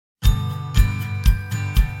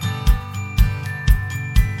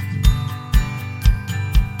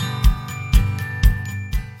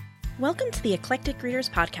Welcome to the Eclectic Readers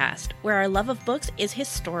Podcast, where our love of books is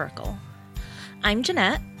historical. I'm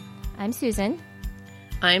Jeanette. I'm Susan.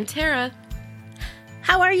 I'm Tara.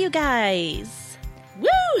 How are you guys? Woo!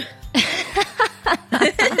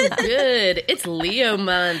 Good. It's Leo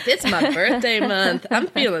month. It's my birthday month. I'm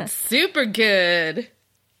feeling super good.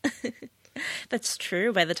 That's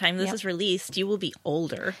true. By the time this is released, you will be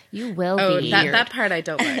older. You will be. That part I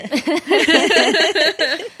don't like.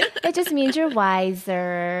 It just means you're wiser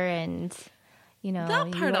and, you know,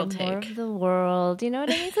 That part you I'll know more take. of the world. You know what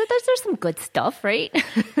I mean? So there's some good stuff, right?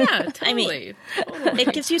 Yeah, totally.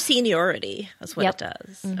 It gives you seniority. That's what Yep. it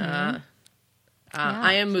does.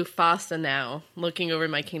 I am Mufasa now, looking over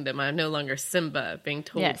my kingdom. I'm no longer Simba, being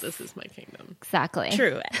told Yes. this is my kingdom. Exactly.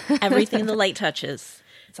 True. Everything the light touches,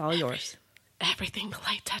 it's all yours. Everything the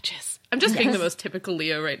light touches. I'm just being the most typical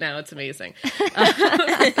Leo right now. It's amazing.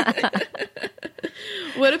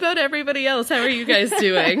 What about everybody else? How are you guys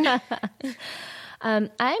doing?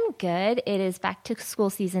 I'm good. It is back to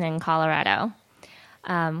school season in Colorado,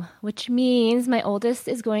 which means my oldest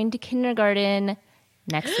is going to kindergarten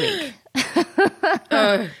next week.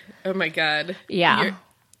 Oh my God. Yeah.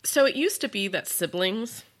 So it used to be that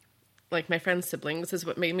siblings, like my friend's siblings, is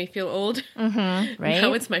what made me feel old. Right?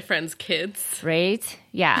 Now it's my friend's kids. Right?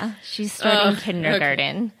 Yeah. She's starting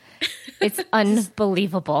kindergarten. It's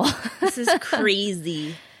unbelievable. This is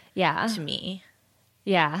crazy Yeah. to me.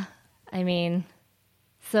 Yeah. I mean,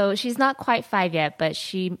 so she's not quite 5 yet, but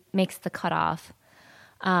she makes the cutoff.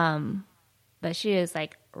 But she is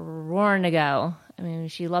like roaring to go. I mean,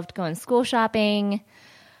 she loved going school shopping.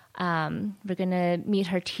 We're going to meet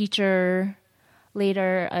her teacher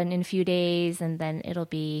later in a few days, and then it'll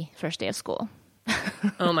be first day of school.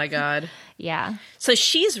 Oh my God. Yeah. So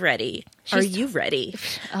she's ready. Are you ready?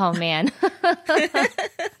 Oh, man.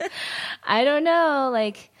 I don't know.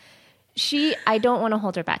 Like, I don't want to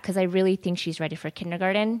hold her back because I really think she's ready for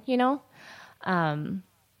kindergarten, you know?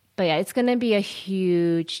 But yeah, it's going to be a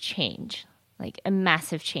huge change, like a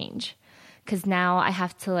massive change. Because now I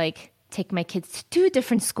have to, like, take my kids to 2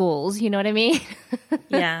 different schools, you know what I mean?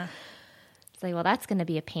 Yeah. It's like, well, that's going to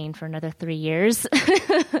be a pain for another 3 years.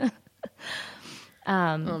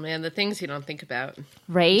 Oh man, the things you don't think about.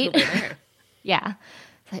 Right? Until they're there. Yeah.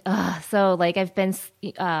 It's like, so like I've been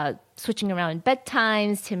switching around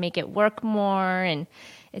bedtimes to make it work more, and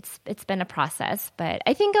it's been a process, but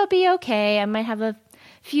I think I'll be okay. I might have a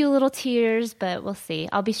few little tears, but we'll see.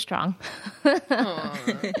 I'll be strong.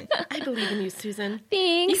 I believe in you, Susan.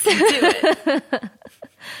 Thanks. You can do it.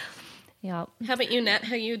 Yeah. How about you, Nat?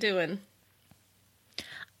 How you doing?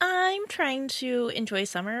 I'm trying to enjoy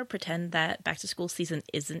summer, pretend that back to school season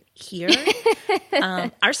isn't here.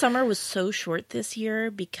 Our summer was so short this year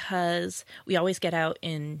because we always get out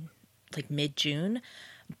in like mid-June,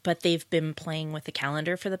 but they've been playing with the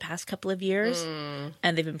calendar for the past couple of years,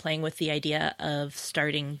 and they've been playing with the idea of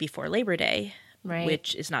starting before Labor Day, Right.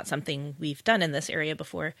 which is not something we've done in this area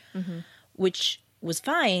before, which was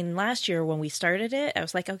fine last year when we started it. I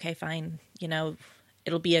was like, okay, fine, you know,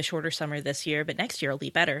 it'll be a shorter summer this year, but next year will be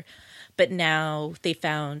better. But now they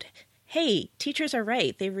found, hey, teachers are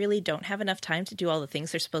right. They really don't have enough time to do all the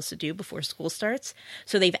things they're supposed to do before school starts.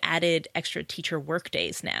 So they've added extra teacher work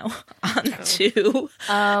days now onto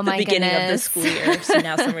the beginning of the goodness. school year. So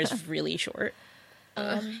now summer's really short.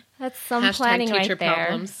 That's some Hashtag planning teacher right there.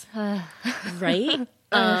 problems. Right?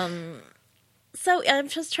 So I'm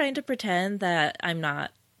just trying to pretend that I'm not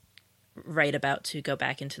right about to go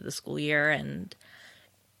back into the school year and,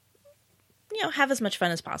 you know, have as much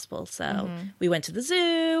fun as possible. So we went to the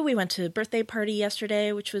zoo. We went to a birthday party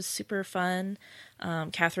yesterday, which was super fun.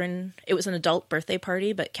 Catherine, it was an adult birthday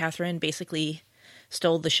party, but Catherine basically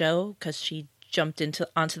stole the show because she jumped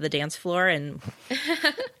onto the dance floor, and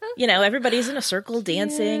you know, everybody's in a circle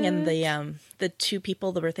dancing, and the 2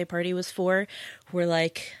 people the birthday party was for were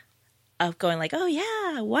like going like, oh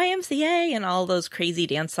yeah, YMCA and all those crazy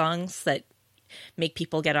dance songs that make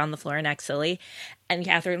people get on the floor and act silly. And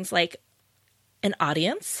Catherine's like, an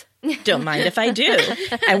audience? Don't mind if I do.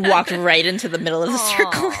 And walked right into the middle of the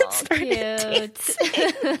circle and started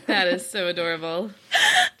dancing. That is so adorable.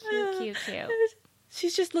 Cute.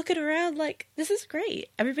 She's just looking around like, this is great.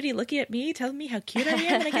 Everybody looking at me, telling me how cute I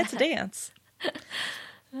am, and I get to dance.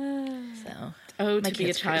 So, Oh, My to be a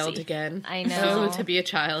kid's child crazy. again. I know. Oh, to be a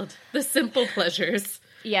child. The simple pleasures.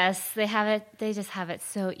 Yes, they have it. They just have it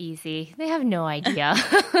so easy. They have no idea.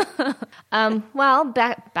 Well,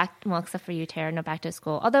 back. Well, except for you, Tara, no back to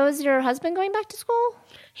school. Although, is your husband going back to school?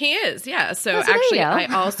 He is, yeah. So Oh, so there you actually,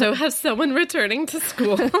 go. I also have someone returning to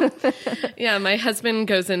school. Yeah, my husband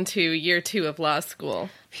goes into year 2 of law school.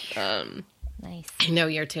 Nice. I know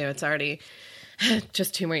year 2. It's already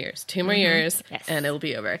Just 2 more years. 2 more years, Yes. and it'll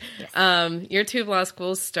be over. Yes. Year 2 of law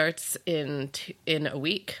school starts in a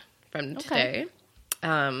week from today.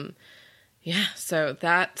 So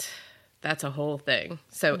that's a whole thing.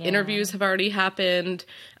 So interviews have already happened.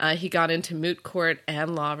 He got into moot court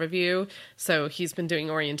and law review. So he's been doing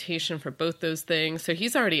orientation for both those things. So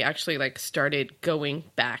he's already actually like started going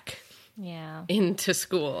back into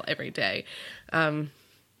school every day.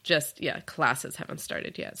 Classes haven't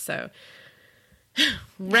started yet. So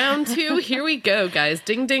round 2, here we go, guys.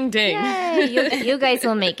 Ding, ding, ding. Yay, you guys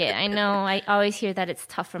will make it. I know. I always hear that it's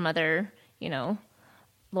tough from other,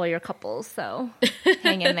 lawyer couples. So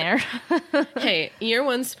hang in there. Hey, year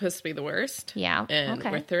 1's supposed to be the worst. Yeah. And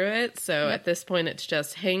we're through it. So at this point, it's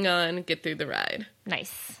just hang on, get through the ride.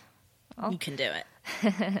 Nice. You can do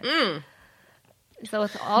it. So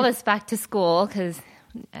with all this back to school, because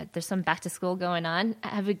there's some back to school going on,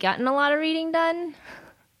 have we gotten a lot of reading done?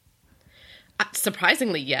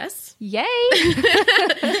 Surprisingly, yes. Yay!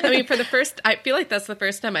 I mean, I feel like that's the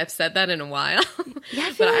first time I've said that in a while.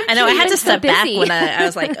 Yeah, I know. I had to step back busy. when I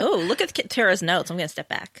was like, "Oh, look at Tara's notes." I'm going to step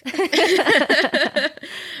back.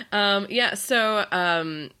 So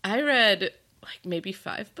I read like maybe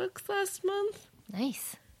 5 books last month.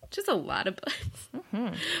 Nice. Which is a lot of books.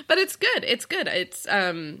 But it's good. It's good. It's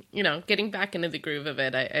getting back into the groove of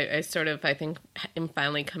it. I think am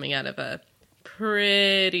finally coming out of a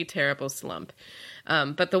pretty terrible slump.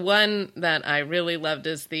 But the one that I really loved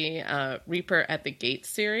is the Reaper at the Gates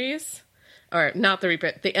series. Or not the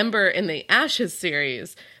Reaper, the Ember in the Ashes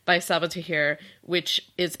series by Sabaa Tahir, which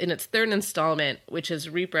is in its 3rd installment, which is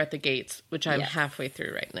Reaper at the Gates, which I'm halfway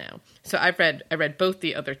through right now. So I read both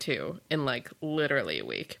the other 2 in like literally a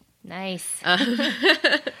week. Nice.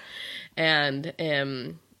 And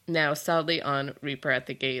am now solidly on Reaper at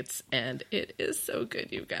the Gates, and it is so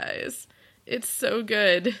good, you guys. It's so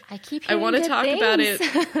good. I want to talk things. about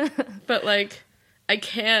it, but like I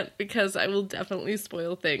can't because I will definitely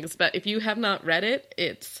spoil things. But if you have not read it,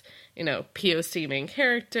 it's POC main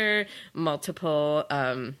character, multiple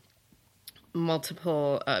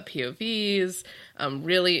POVs,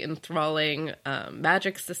 really enthralling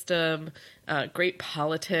magic system, great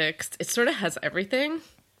politics. It sort of has everything.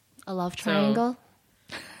 A love triangle.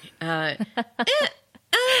 Yes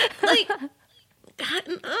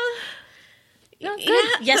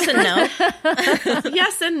and no.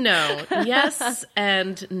 Yes and no. Yes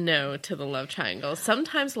and no to the love triangle.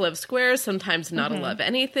 Sometimes love squares, sometimes not a love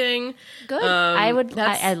anything. Good.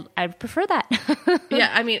 I'd prefer that.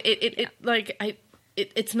 Yeah, I mean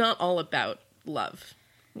it's not all about love.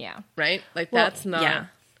 Yeah. Right? Like that's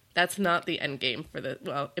not the end game for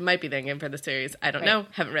it might be the end game for the series. I don't know.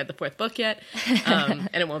 Haven't read the 4th book yet. And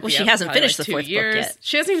it won't be she out hasn't for finished like the 2 4th years. book yet.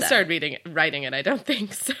 She hasn't even started writing it, I don't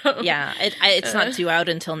think so. Yeah, it's not due out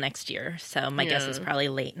until next year. So my guess is probably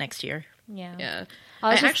late next year. Yeah. Yeah.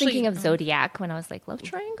 I was just thinking of Zodiac when I was like, love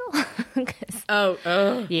triangle?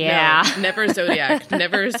 Oh, yeah. No, never Zodiac.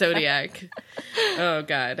 Never Zodiac. Oh,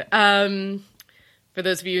 God. For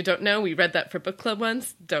those of you who don't know, we read that for book club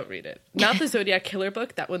once. Don't read it. Not the Zodiac Killer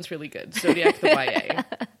book. That one's really good. Zodiac the YA.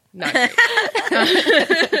 Not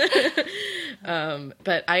great.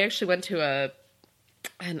 But I actually went to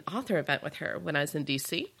an author event with her when I was in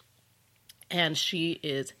DC. And she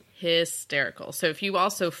is hysterical. So if you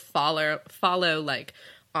also follow like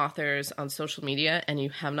authors on social media and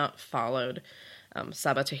you have not followed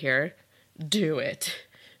Sabaa Tahir, do it.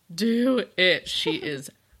 Do it. She is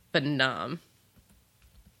phenom.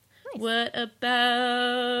 Nice. What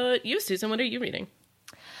about you, Susan? What are you reading?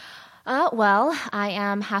 Well, I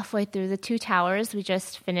am halfway through The Two Towers. We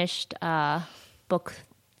just finished book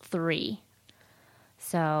 3.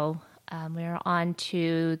 So we're on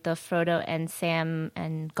to the Frodo and Sam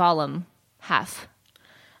and Gollum half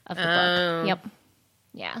of the book. Yep.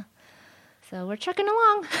 Yeah. So we're trucking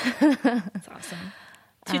along. That's awesome.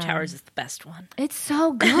 Two Towers is the best one. It's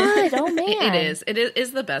so good. Oh, man. It is. It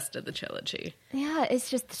is the best of the trilogy. Yeah,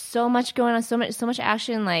 it's just so much going on, so much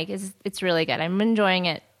action. Like, it's really good. I'm enjoying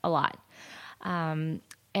it a lot. And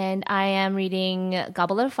I am reading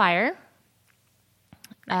Goblet of Fire.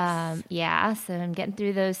 Nice. Yeah, so I'm getting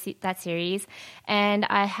through that series. And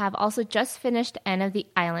I have also just finished Anne of the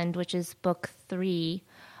Island, which is book 3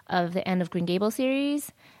 of the Anne of Green Gables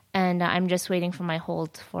series. And I'm just waiting for my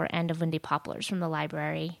hold for End of Windy Poplars from the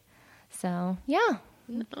library. So, yeah,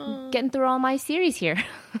 getting through all my series here.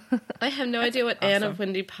 I have no idea what awesome. Anne of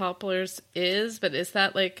Windy Poplars is, but is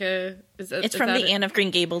that like a... It's from the Anne of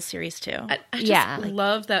Green Gables series, too. I just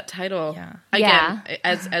love that title. Yeah. Again,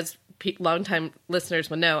 as longtime listeners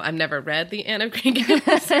will know, I've never read the Anne of Green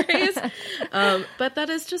Gables series. But that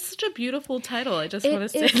is just such a beautiful title. I just want to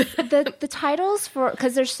say that. The titles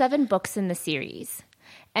because there's 7 books in the series.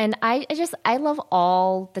 And I love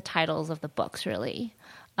all the titles of the books, really.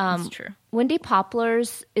 That's true. Windy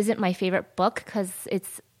Poplars isn't my favorite book because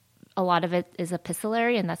a lot of it is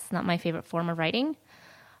epistolary, and that's not my favorite form of writing.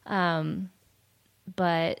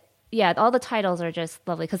 But yeah, all the titles are just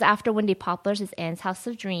lovely because after Windy Poplars is Anne's House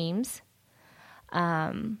of Dreams.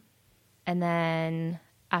 And then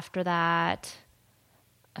after that,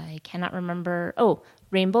 I cannot remember. Oh,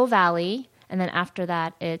 Rainbow Valley. And then after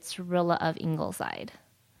that, it's Rilla of Ingleside.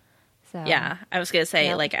 So Yeah, I was going to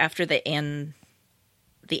say, like, after the Anne's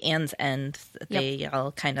end, they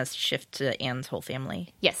all kind of shift to Anne's whole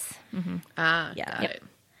family. Yes. Mm-hmm. Got Yeah. it.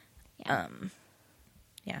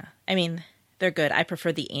 Yeah. I mean, they're good. I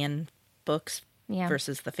prefer the Anne books Yeah.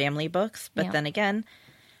 versus the family books. But Yeah. then again,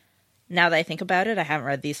 now that I think about it, I haven't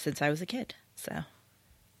read these since I was a kid. So,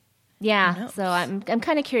 Yeah, knows? so I'm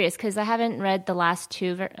kind of curious because I haven't read the last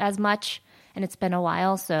 2 as much, and it's been a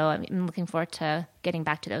while. So I'm looking forward to getting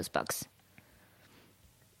back to those books.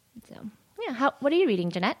 So yeah, what are you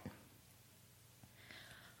reading, Jeanette?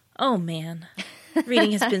 oh man,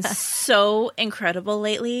 reading has been so incredible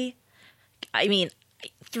lately. I mean,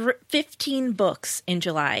 15 books in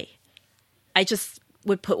July. I just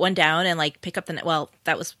would put one down and like pick up well,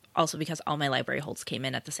 that was also because all my library holds came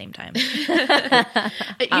in at the same time.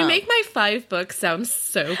 You make my 5 books sound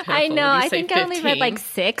so pitiful. I know. when you I say think I only read 15. like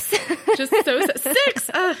 6. Just so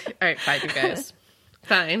 6. All right, fine, you guys.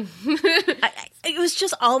 Fine. It was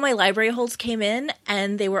just all my library holds came in,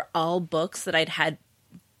 and they were all books that I'd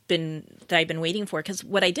been waiting for. Because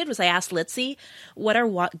what I did was I asked Litzy, what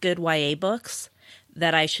are good YA books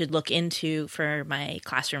that I should look into for my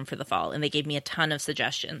classroom for the fall, and they gave me a ton of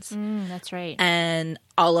suggestions. That's right. And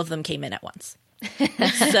all of them came in at once.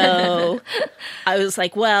 So I was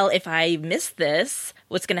like, well, if I miss this,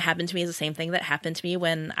 what's going to happen to me is the same thing that happened to me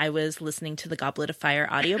when I was listening to the Goblet of Fire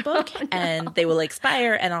audiobook. And they will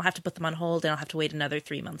expire, and I'll have to put them on hold, and I'll have to wait another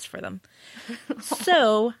 3 months for them.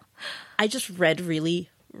 So I just read really,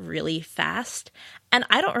 really fast, and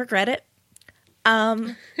I don't regret it.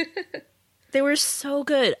 They were so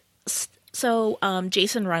good. So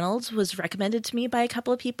Jason Reynolds was recommended to me by a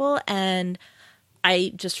couple of people, and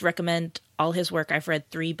I just recommend all his work. I've read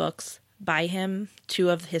 3 books by him, 2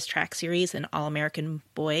 of his track series and All American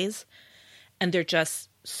Boys, and they're just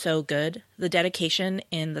so good. The dedication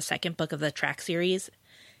in the second book of the track series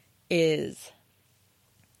is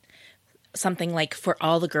something like, for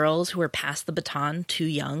all the girls who are past the baton too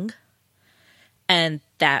young. And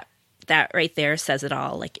that right there says it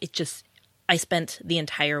all. Like, it just, I spent the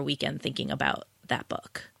entire weekend thinking about that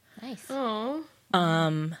book. Nice. Oh.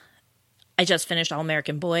 I just finished All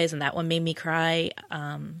American Boys, and that one made me cry.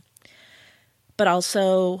 But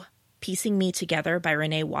also, Piecing Me Together by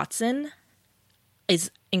Renee Watson is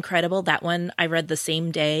incredible. That one I read the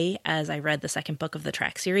same day as I read the second book of the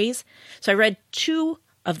track series. So I read 2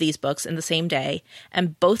 of these books in the same day,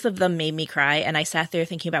 and both of them made me cry. And I sat there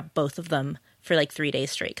thinking about both of them for like 3 days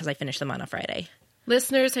straight because I finished them on a Friday.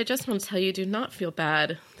 Listeners, I just want to tell you, do not feel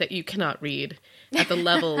bad that you cannot read at the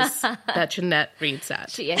levels that Jeanette reads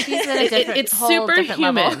at. Yeah, she's at a different, It's whole different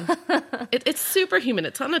superhuman. level. It's superhuman.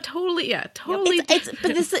 It's on a totally.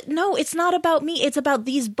 It's not about me. It's about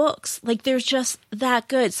these books. Like, they're just that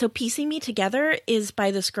good. So Piecing Me Together is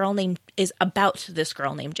about this girl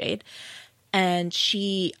named Jade. And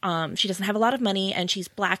she doesn't have a lot of money, and she's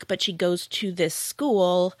Black, but she goes to this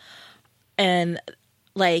school, and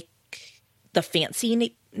like the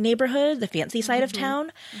fancy neighborhood, the fancy side of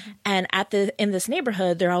town. And in this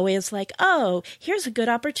neighborhood, they're always like, oh, here's a good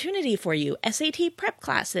opportunity for you, SAT prep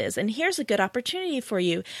classes, and here's a good opportunity for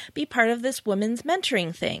you, be part of this women's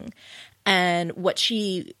mentoring thing. And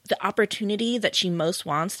the opportunity that she most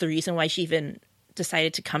wants, the reason why she even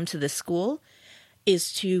decided to come to this school,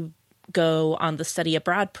 is to go on the study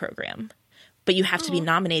abroad program. But you have to be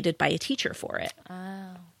nominated by a teacher for it.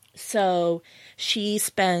 Oh. So she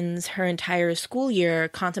spends her entire school year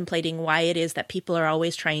contemplating why it is that people are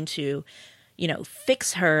always trying to,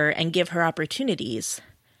 fix her and give her opportunities,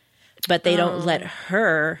 but they don't let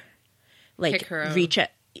her, like, reach out,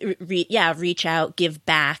 give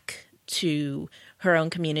back to her own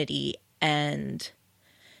community and,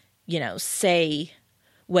 say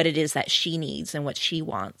what it is that she needs and what she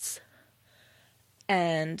wants.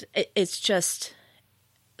 And it's just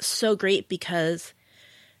so great because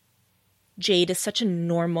Jade is such a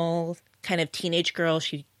normal kind of teenage girl.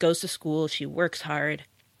 She goes to school, she works hard,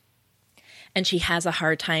 and she has a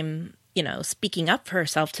hard time you know, speaking up for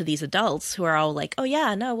herself to these adults who are all like, oh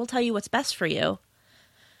yeah, no, we'll tell you what's best for you.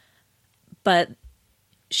 But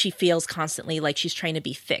she feels constantly like she's trying to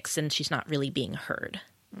be fixed and she's not really being heard.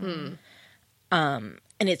 And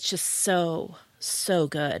it's just so, so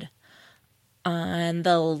good. And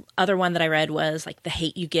the other one that I read was like The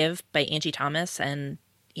Hate U Give by Angie Thomas. And,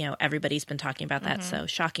 you know, everybody's been talking about that. So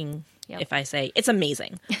shocking if I say it's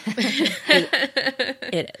amazing.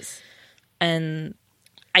 It is. And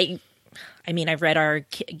I mean, I've read our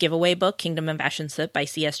giveaway book, Kingdom of Ash and Soot by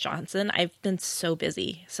C.S. Johnson. I've been so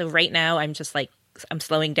busy. So right now I'm just like, I'm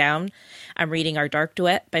slowing down. I'm reading Our Dark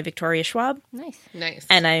Duet by Victoria Schwab. Nice.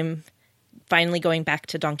 And I'm finally going back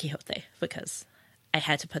to Don Quixote because I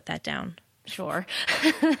had to put that down. Sure.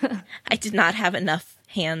 I did not have enough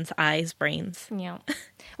hands, eyes, brains. Yeah.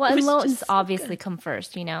 Well, and loans obviously come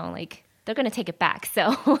first, you know, like they're going to take it back.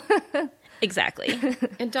 So Exactly.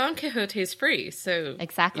 And Don Quixote is free, so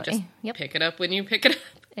exactly. you just pick it up when you pick it up.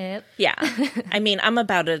 Yep. Yeah. I mean, I'm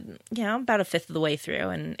about a fifth of the way through,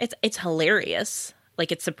 and it's hilarious.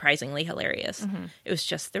 Like, it's surprisingly hilarious. It was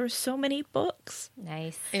just, there were so many books.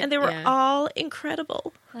 Nice. And they were all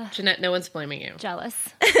incredible. Jeanette, no one's blaming you. Jealous.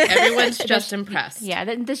 Everyone's just impressed.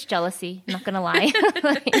 Yeah, this jealousy. I'm not gonna lie.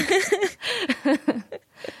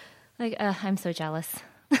 I'm so jealous.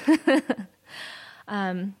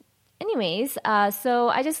 Anyways, so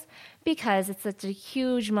I just, because it's such a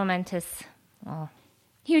huge momentous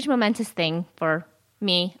thing for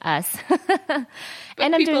me, us,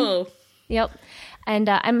 and I'm doing. Yep, and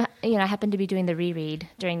I happen to be doing the reread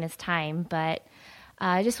during this time, but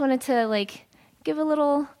I just wanted to like give a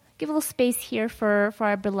little space here for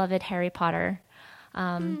our beloved Harry Potter,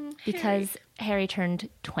 because Harry turned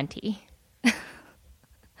 20,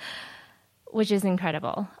 which is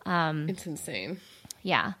incredible. It's insane.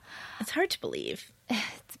 Yeah, it's hard to believe.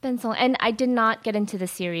 It's been so, and I did not get into the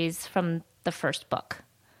series from the first book.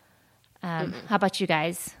 How about you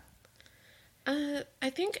guys? I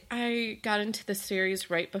think I got into the series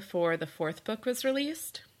right before the fourth book was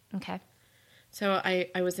released. Okay. So I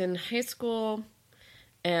was in high school,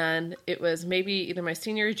 and it was maybe either my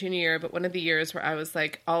senior or junior year, but one of the years where I was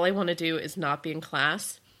like, all I want to do is not be in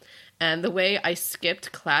class. And the way I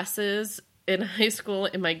skipped classes in high school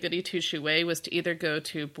in my goody two-shoe way was to either go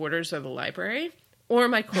to Borders or the library or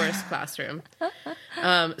my chorus classroom.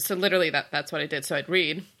 So literally that's what I did. So I'd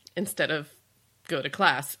read instead of go to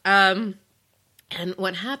class. And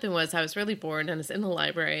what happened was I was really bored and I was in the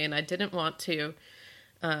library and I didn't want to,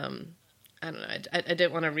 I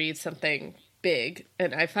didn't want to read something big.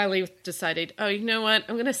 And I finally decided, oh, you know what?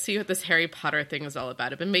 I'm going to see what this Harry Potter thing is all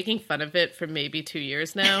about. I've been making fun of it for maybe 2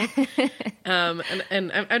 years now.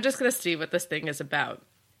 And I'm just going to see what this thing is about.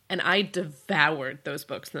 And I devoured those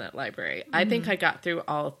books in that library. I think I got through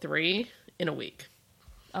all 3 in a week.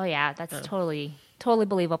 Oh, yeah. That's totally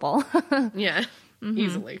believable. Yeah,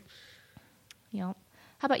 easily. Yep.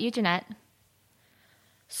 How about you, Jeanette?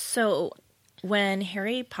 So when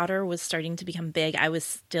Harry Potter was starting to become big, I was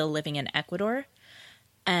still living in Ecuador.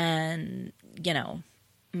 And, you know,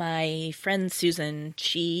 my friend Susan,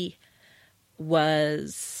 she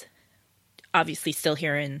was obviously still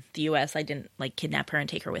here in the U.S. I didn't, like, kidnap her and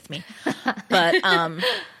take her with me. But,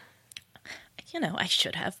 you know, I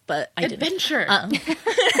should have, but I didn't. Adventure!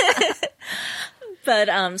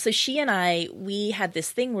 But, so she and we had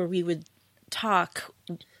this thing where we would talk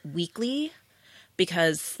weekly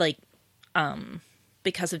because, like,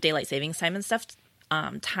 because of daylight savings time and stuff,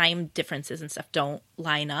 time differences and stuff don't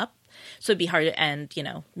line up. So it'd be hard, and, you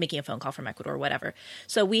know, making a phone call from Ecuador or whatever.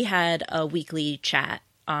 So we had a weekly chat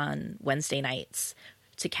on Wednesday nights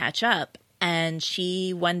to catch up. And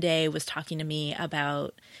she one day was talking to me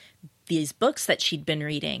about these books that she'd been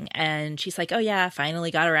reading. And she's like, oh yeah,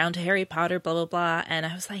 finally got around to Harry Potter, blah, blah, blah. And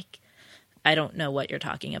I was like, I don't know what you're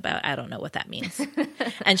talking about. I don't know what that means.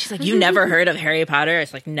 And she's like, you never heard of Harry Potter?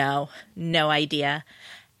 It's like, no idea.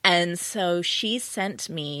 And so she sent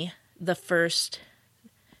me the first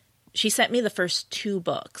 2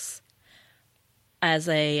 books as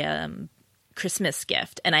a Christmas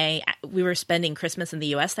gift. And we were spending Christmas in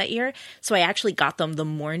the US that year. So I actually got them the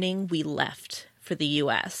morning we left for the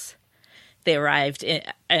US. They arrived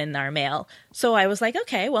in our mail. So I was like,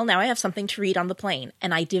 okay, well, now I have something to read on the plane.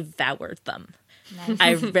 And I devoured them. Nice.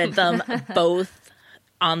 I read them both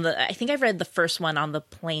I think I read the first one on the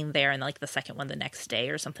plane there and like the second one the next day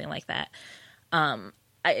or something like that.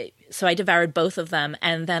 So I devoured both of them.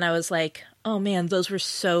 And then I was like, oh man, those were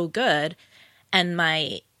so good. And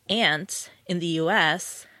my aunt in the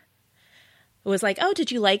US was like, oh, did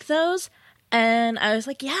you like those? And I was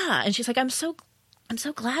like, yeah. And she's like, I'm so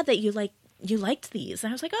glad that you like you liked these.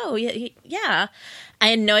 And I was like, oh, yeah, yeah. I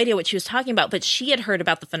had no idea what she was talking about, but she had heard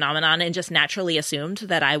about the phenomenon and just naturally assumed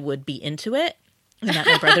that I would be into it and that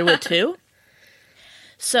my brother would too.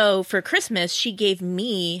 So for Christmas, she gave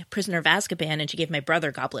me Prisoner of Azkaban and she gave my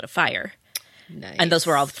brother Goblet of Fire. Nice. And those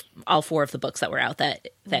were all 4 of the books that were out that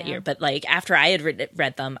year. But like after I had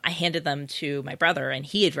read them, I handed them to my brother and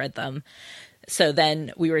he had read them. So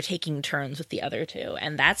then we were taking turns with the other 2.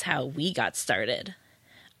 And that's how we got started.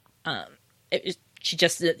 She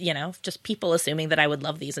just, just people assuming that I would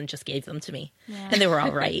love these and just gave them to me. Yeah. And they were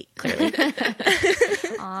all right, clearly.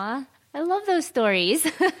 Aw, I love those stories.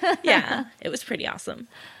 Yeah, it was pretty awesome.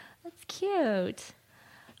 That's cute.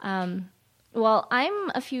 Well,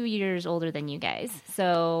 I'm a few years older than you guys.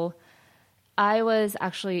 So I was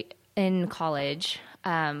actually in college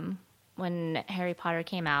when Harry Potter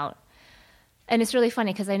came out. And it's really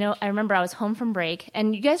funny because I remember I was home from break.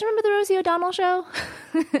 And you guys remember the Rosie O'Donnell show?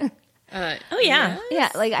 Oh, yeah. Yes. Yeah,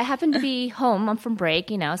 like I happened to be home. I'm from break,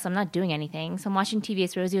 so I'm not doing anything. So I'm watching TV.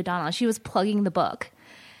 It's Rosie O'Donnell. She was plugging the book.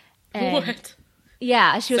 And what?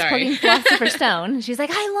 Yeah, she was plugging Philosopher's Stone. She's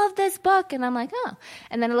like, I love this book. And I'm like, oh.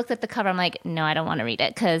 And then I looked at the cover. I'm like, no, I don't want to read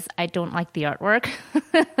it because I don't like the artwork.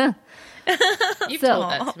 You've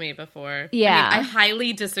told that to me before. Yeah. I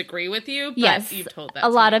highly disagree with you, but yes, you've told that a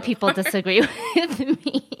to lot me of people before. disagree with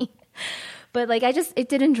me. But like, it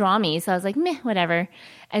didn't draw me. So I was like, meh, whatever.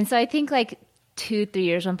 And so I think like 2-3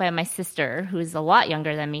 years went by. My sister, who's a lot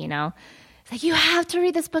younger than me, it's like, you have to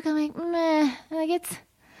read this book. I'm like, meh, like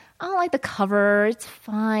I don't like the cover. It's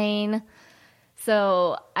fine.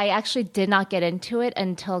 So I actually did not get into it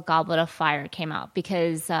until Goblet of Fire came out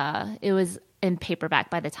because it was in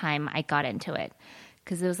paperback by the time I got into it.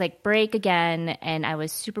 Because it was like break again, and I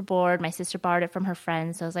was super bored. My sister borrowed it from her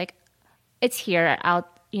friend, so I was like, it's here. I'll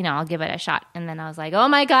give it a shot. And then I was like, oh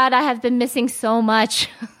my God, I have been missing so much.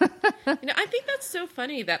 I think that's so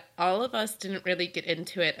funny that all of us didn't really get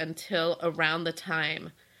into it until around the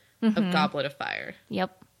time of Goblet of Fire.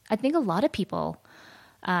 Yep. I think a lot of people,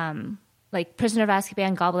 like Prisoner of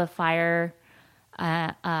Azkaban, Goblet of Fire,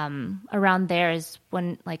 around there is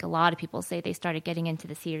when like a lot of people say they started getting into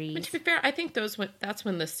the series. But to be fair, I think that's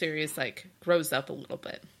when the series like grows up a little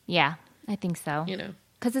bit. Yeah, I think so.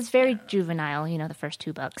 Because it's very juvenile, the first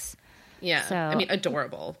 2 books. Yeah. So, I mean,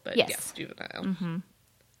 adorable, but yes juvenile.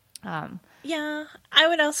 Mm-hmm. Yeah. I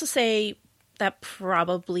would also say that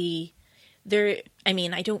probably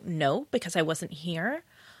I don't know because I wasn't here,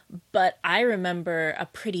 but I remember a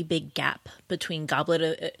pretty big gap between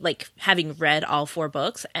having read all 4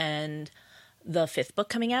 books and the 5th book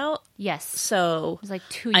coming out. Yes. So it was like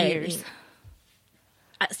 2 years.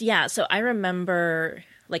 Yeah. So I remember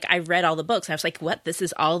like I read all the books. I was like, what? This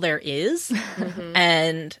is all there is? Mm-hmm.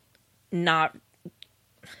 And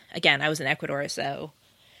again, I was in Ecuador, so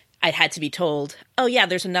I had to be told, oh yeah,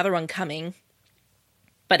 there's another one coming,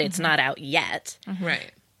 but it's not out yet. Mm-hmm.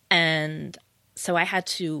 Right. And so I had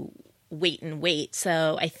to wait and wait.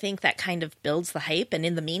 So I think that kind of builds the hype. And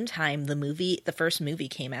in the meantime, the first movie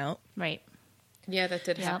came out. Right. Yeah, that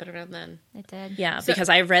did happen around then. It did. Yeah, because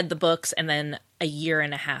I read the books and then a year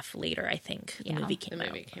and a half later, I think, the movie came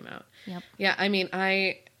out. Yep. Yeah, I mean,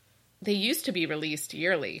 they used to be released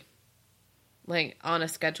yearly, like on a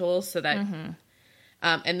schedule so that...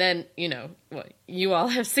 and then, you all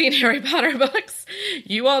have seen Harry Potter books.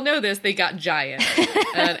 You all know this. They got giant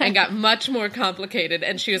and got much more complicated.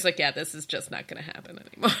 And she was like, yeah, this is just not going to happen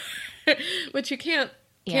anymore. Which you can't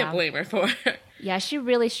blame her for. Yeah, she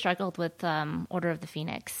really struggled with Order of the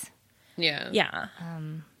Phoenix. Yeah.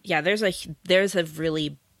 Yeah. There's a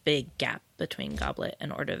really big gap between Goblet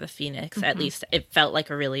and Order of the Phoenix. Mm-hmm. At least it felt like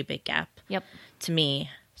a really big gap to me.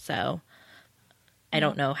 So... I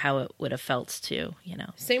don't know how it would have felt to,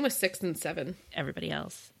 Same with 6 and 7. Everybody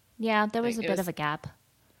else. Yeah, there was a bit of a gap.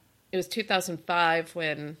 It was 2005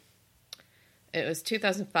 when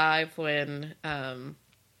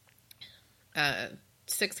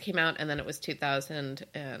 6 came out, and then it was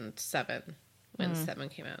 2007 when 7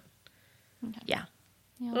 came out. Okay. Yeah.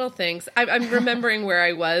 Little things. I'm remembering where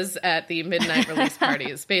I was at the midnight release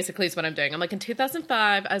parties. Basically, is what I'm doing. I'm like, in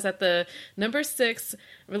 2005, I was at the number 6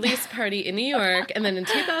 release party in New York, and then in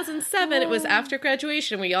 2007, it was after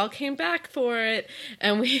graduation. We all came back for it,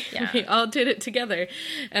 and we all did it together.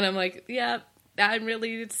 And I'm like, yeah, I'm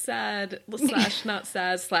really sad / not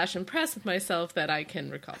sad / impressed with myself that I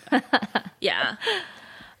can recall that. Yeah.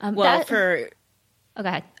 Oh, go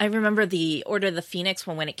ahead. I remember the Order of the Phoenix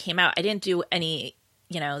one when it came out. I didn't do any.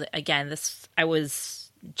 Again, it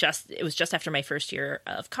was just after my first year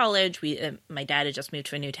of college. My dad had just moved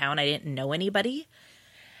to a new town. I didn't know anybody.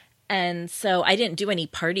 And so I didn't do any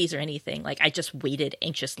parties or anything. Like, I just waited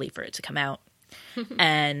anxiously for it to come out.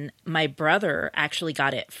 And my brother actually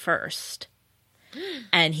got it first.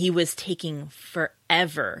 And he was taking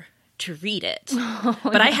forever to read it.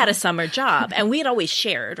 But I had a summer job, and we had always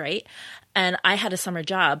shared, right? And I had a summer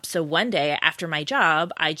job. So one day after my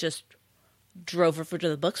job, I just drove over to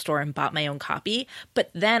the bookstore and bought my own copy. But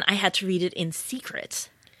then I had to read it in secret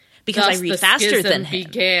because I read faster than him.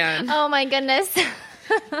 Began. Oh my goodness.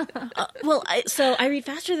 So I read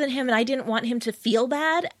faster than him, and I didn't want him to feel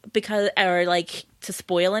bad or like to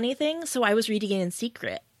spoil anything. So I was reading it in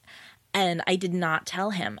secret, and I did not tell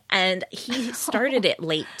him. And he started it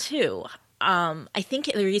late too. I think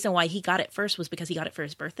the reason why he got it first was because he got it for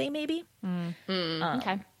his birthday, maybe.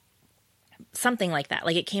 Okay. Something like that.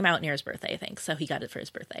 Like, it came out near his birthday, I think. So he got it for his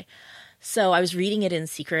birthday. So I was reading it in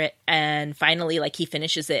secret, and finally, like, he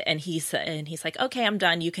finishes it, and he's like, "Okay, I'm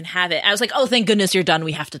done. You can have it." I was like, "Oh, thank goodness you're done.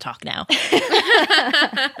 We have to talk now."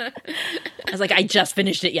 I was like, "I just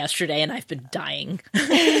finished it yesterday, and I've been dying."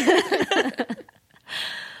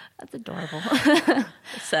 That's adorable.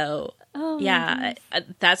 So, yeah,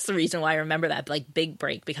 that's the reason why I remember that, like, big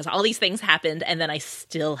break, because all these things happened, and then I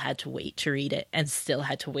still had to wait to read it and still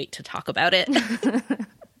had to wait to talk about it.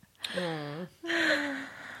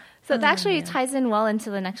 So that actually ties in well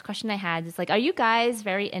into the next question I had. It's like, are you guys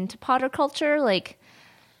very into Potter culture? Like,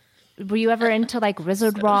 were you ever into like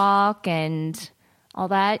Wizard Rock and all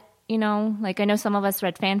that? You know, like, I know some of us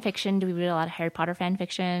read fan fiction. Do we read a lot of Harry Potter fan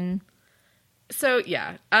fiction? So,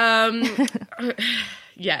 yeah.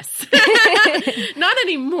 Yes. Not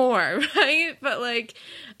anymore, right? But like,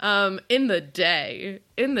 in the day,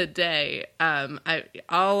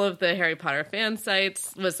 all of the Harry Potter fan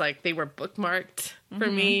sites was like, they were bookmarked for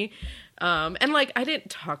me. And like, I didn't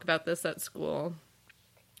talk about this at school,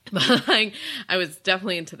 but like, I was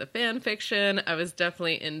definitely into the fan fiction. I was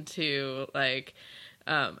definitely into like,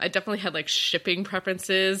 I definitely had like shipping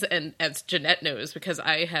preferences, and as Jeanette knows, because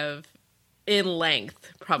I have in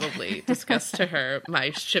length probably discussed to her my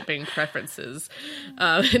shipping preferences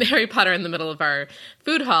in Harry Potter in the middle of our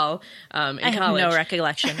food hall in college. I have no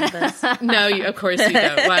recollection of this. No, of course you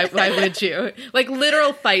don't. Why would you? Like,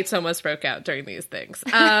 literal fights almost broke out during these things.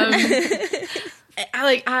 I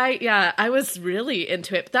was really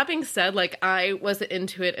into it. But that being said, like, I wasn't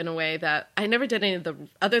into it in a way that I never did any of the,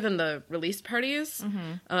 other than the release parties.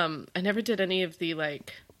 I never did any of the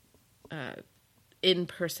like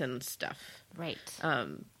in-person stuff. Right.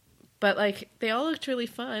 But like, they all looked really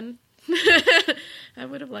fun. I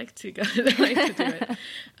would have liked to do it.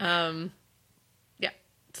 Yeah.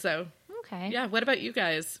 So. Okay. Yeah. What about you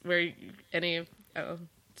guys? Were any of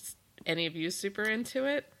you super into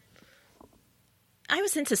it? I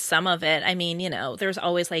was into some of it. I mean, you know, there's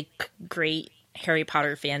always like great Harry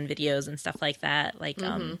Potter fan videos and stuff like that. Like,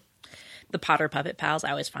 the Potter Puppet Pals.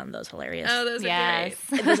 I always found those hilarious. Oh, those are great.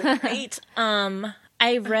 Those are great.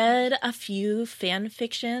 I read a few fan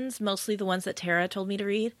fictions, mostly the ones that Tara told me to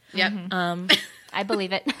read. Yep. I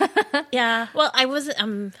believe it. Yeah. Well, I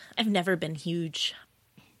wasn't. I've never been huge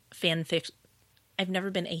I've never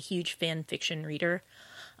been a huge fan fiction reader.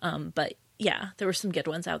 But yeah, there were some good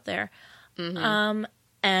ones out there.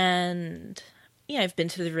 And yeah, I've been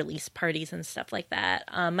to the release parties and stuff like that.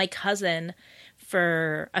 My cousin,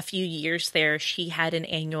 for a few years there, she had an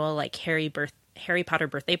annual like Harry Potter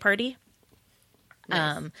birthday party.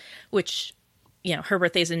 Nice. Which, you know, her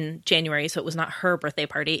birthday's in January, so it was not her birthday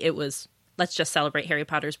party. It was, let's just celebrate Harry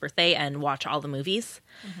Potter's birthday and watch all the movies.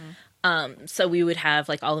 So we would have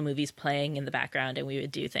like all the movies playing in the background, and we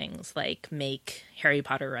would do things like make Harry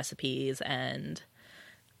Potter recipes and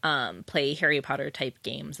play Harry Potter type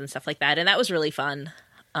games and stuff like that. And that was really fun.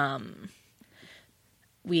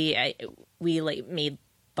 We like made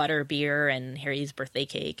butter beer and Harry's birthday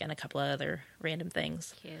cake and a couple of other random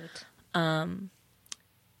things. Cute.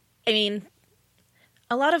 I mean,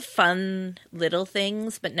 a lot of fun little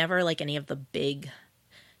things, but never like any of the big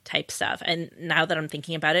type stuff. And now that I'm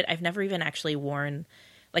thinking about it, I've never even actually worn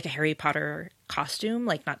like a Harry Potter costume,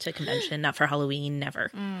 like not to a convention, not for Halloween,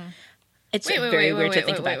 never. It's very weird to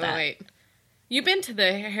think about that. Wait. You've been to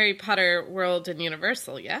the Harry Potter world in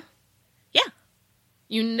Universal, yeah? Yeah.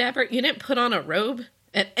 You didn't put on a robe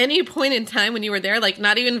at any point in time when you were there? Like,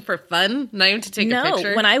 not even for fun? Not even to take a picture?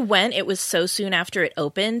 No, when I went, it was so soon after it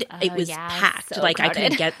opened. It was packed. So like,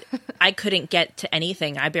 crowded. I couldn't get to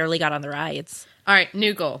anything. I barely got on the rides. All right,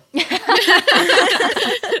 new goal.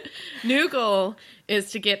 New goal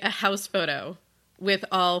is to get a house photo with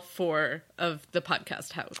all 4 of the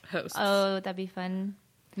podcast hosts. Oh, that'd be fun.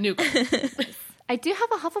 New goal. I do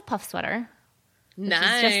have a Hufflepuff sweater.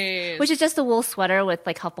 Nice. Which is just a wool sweater with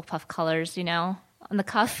like Hufflepuff colors, you know? on the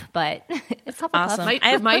cuff, but it's Hufflepuff. Awesome. My I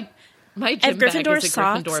have my I gym have bag Gryffindor is a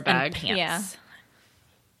socks Gryffindor bag. and pants.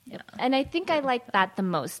 Yeah. And I think I like that the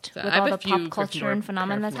most So with I have all a the few pop culture Gryffindor and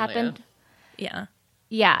phenomenon that's paraphernalia. happened. Yeah.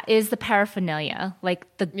 Yeah, is the paraphernalia,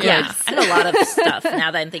 like the goods. Yeah. I have a lot of stuff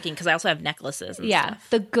now that I'm thinking, because I also have necklaces and Yeah, stuff.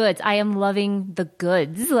 the goods. I am loving the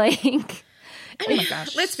goods. Like, Oh my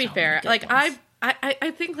gosh. Let's be so fair. many good Like ones.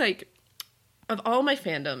 I think like of all my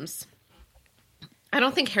fandoms, I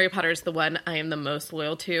don't think Harry Potter is the one I am the most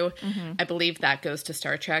loyal to. I believe that goes to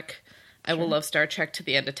Star Trek. I will love Star Trek to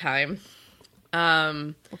the end of time.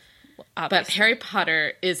 But Obviously. Harry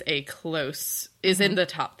Potter is in the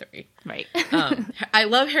top 3. right, I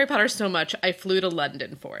love Harry Potter so much. I flew to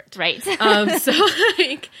London for it. right. So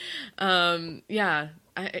like, yeah,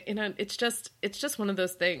 it's just one of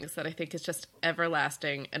those things that I think is just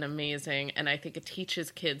everlasting and amazing, and I think it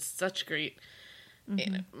teaches kids such great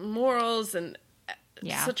morals and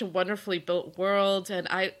Yeah. such a wonderfully built world, and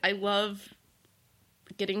I love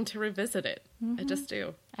getting to revisit it. I just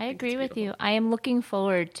do. I think agree it's with you. beautiful. I am looking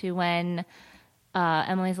forward to when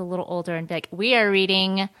Emily's a little older and be like, we are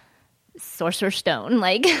reading Sorcerer's Stone.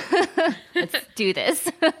 Like, let's do this.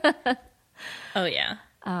 Oh, yeah.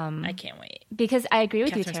 I can't wait. Because I agree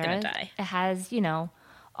with Catherine's you, gonna Tara. die. It has,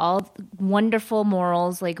 all wonderful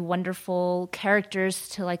morals, like wonderful characters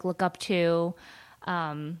to like look up to.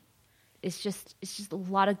 It's just a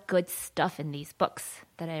lot of good stuff in these books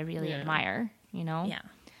that I really admire, Yeah.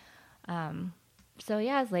 So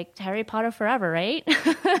yeah, it's like Harry Potter forever, right?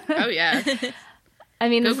 Oh yeah, I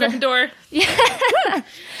mean, go this is Gryffindor.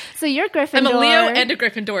 so you're Gryffindor. I'm a Leo and a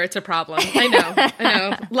Gryffindor. It's a problem.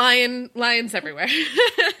 I know. Lions everywhere.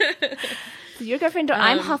 So you're Gryffindor.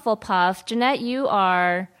 I'm Hufflepuff. Jeanette, you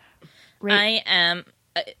are. I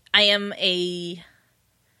am a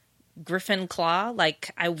Griffin Claw.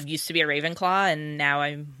 Like, I used to be a Ravenclaw, and now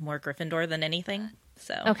I'm more Gryffindor than anything.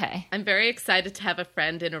 So Okay. I'm very excited to have a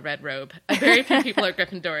friend in a red robe. Very few people are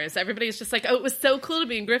Gryffindors. Everybody's just like, oh, it was so cool to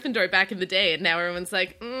be in Gryffindor back in the day. And now everyone's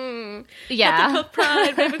like, Yeah. Hufflepuff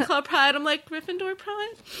pride, Ravenclaw pride. I'm like, Gryffindor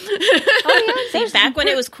pride? See, back when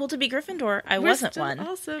it was cool to be Gryffindor, I wasn't still one.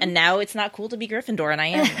 awesome. And now it's not cool to be Gryffindor, and I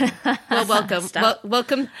am. Well, welcome. Stop.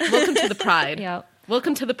 Welcome to the pride. Yeah.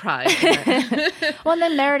 Welcome to the pride. Well,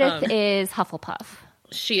 then Meredith is Hufflepuff.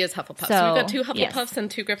 She is Hufflepuff. So, So, we've got 2 yes. Hufflepuffs and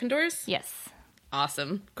 2 Gryffindors? Yes.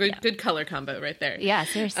 Awesome. Good color combo right there. Yeah,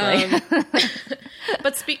 seriously.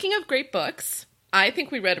 But speaking of great books, I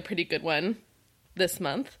think we read a pretty good one this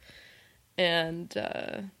month. And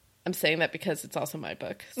I'm saying that because it's also my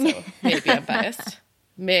book. So maybe I'm biased.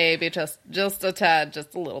 Maybe just a tad,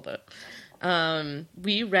 just a little bit.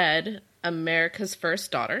 We read America's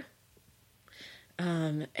First Daughter.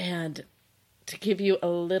 And to give you a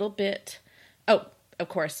little bit... Oh, of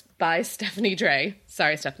course, by Stephanie Dray.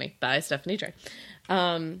 Sorry, Stephanie. By Stephanie Dray.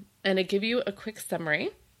 And to give you a quick summary,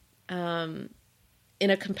 in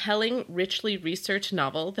a compelling, richly researched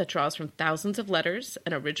novel that draws from thousands of letters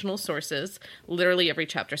and original sources, literally every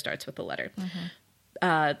chapter starts with a letter.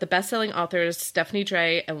 The best-selling authors Stephanie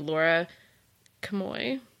Dray and Laura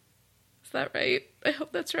Camoy, is that right? I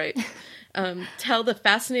hope that's right. Tell the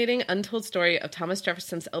fascinating, untold story of Thomas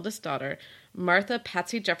Jefferson's eldest daughter, Martha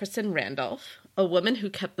Patsy Jefferson Randolph, a woman who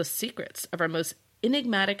kept the secrets of our most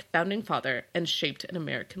enigmatic founding father and shaped an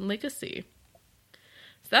American legacy.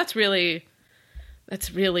 So that's really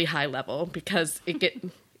high level because it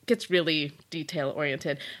gets really detail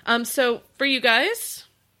oriented. So for you guys,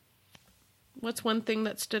 what's one thing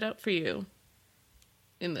that stood out for you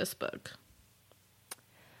in this book?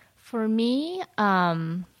 For me,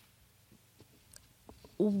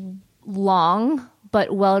 long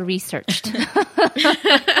but well researched.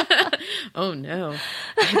 Oh no,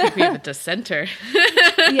 I think we have a dissenter.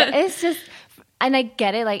 Yeah, it's just, and I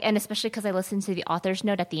get it, like, and especially because I listened to the author's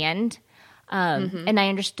note at the end, and I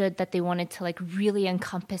understood that they wanted to like really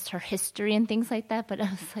encompass her history and things like that, but it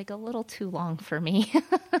was like a little too long for me.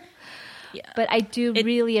 Yeah. But I do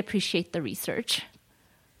really appreciate the research.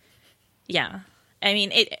 Yeah. I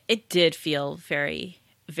mean, it did feel very,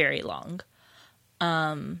 very long.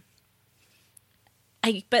 But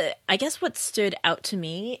I guess what stood out to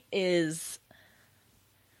me is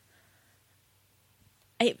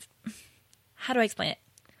how do I explain it?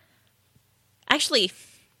 Actually,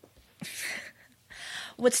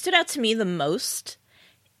 what stood out to me the most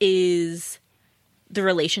is the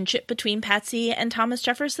relationship between Patsy and Thomas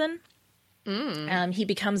Jefferson. He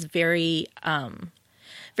becomes very,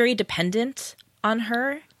 very dependent on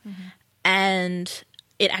her, and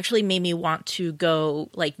it actually made me want to go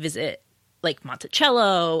like visit like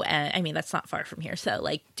Monticello, and I mean that's not far from here, so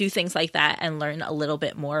like do things like that and learn a little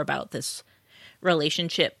bit more about this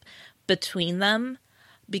relationship between them,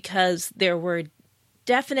 because there were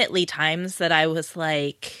definitely times that I was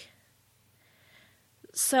like,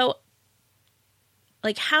 so,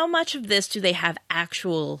 like, how much of this do they have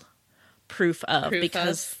actual proof of?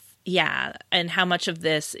 Yeah, and how much of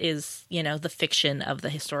this is, the fiction of the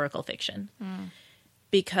historical fiction?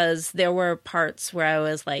 Because there were parts where I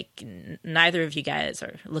was like, neither of you guys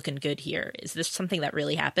are looking good here. Is this something that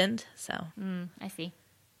really happened? So, I see.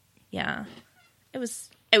 Yeah, it was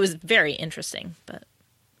very interesting, but.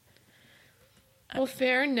 Well,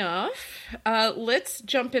 fair enough. Let's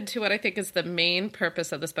jump into what I think is the main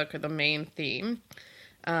purpose of this book, or the main theme.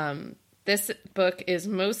 This book is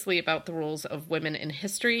mostly about the roles of women in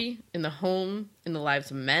history, in the home, in the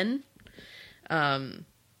lives of men.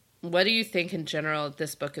 What do you think in general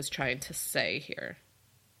this book is trying to say here?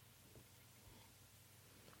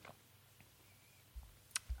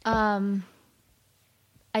 I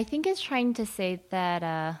think it's trying to say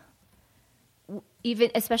that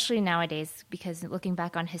even, especially nowadays, because looking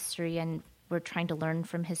back on history and we're trying to learn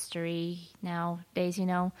from history nowadays,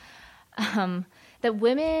 that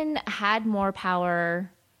women had more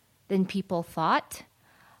power than people thought.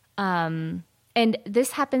 And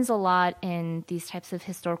this happens a lot in these types of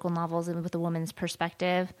historical novels, and with a woman's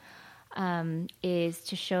perspective, is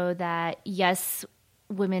to show that, yes,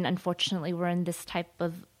 women unfortunately were in this type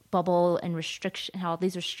of bubble and restriction, all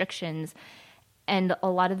these restrictions, and a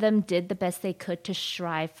lot of them did the best they could to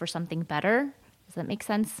strive for something better. Does that make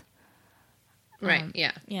sense? Right,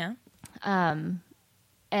 yeah. Yeah.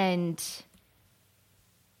 And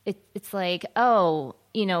it's like,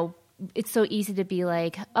 it's so easy to be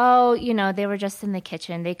like, they were just in the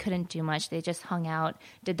kitchen. They couldn't do much. They just hung out,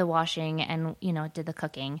 did the washing, and, did the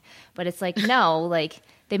cooking. But it's like, no, like,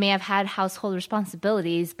 they may have had household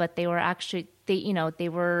responsibilities, but they were actually, they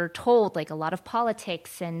were told, like, a lot of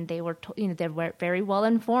politics, and they were, they were very well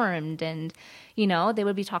informed, and, they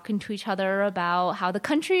would be talking to each other about how the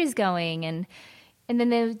country is going, and then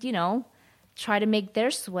they would, try to make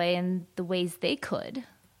their sway in the ways they could.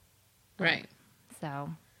 Right. So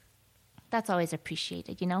that's always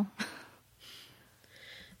appreciated, No,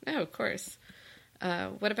 of course.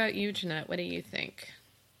 What about you, Jeanette? What do you think?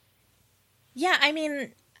 Yeah, I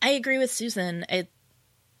mean, I agree with Susan.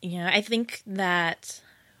 I think that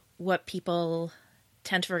what people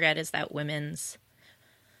tend to forget is that women's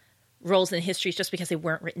roles in history, just because they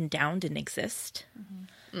weren't written down, didn't exist.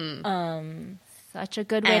 Such a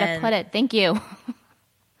good way to put it. Thank you.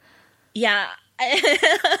 Yeah.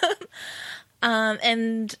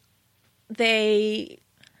 And they,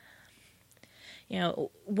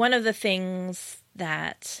 one of the things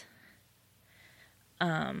that,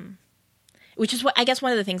 which is what, I guess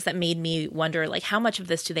one of the things that made me wonder, like, how much of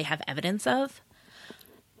this do they have evidence of?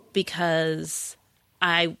 Because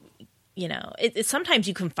sometimes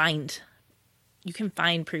you can find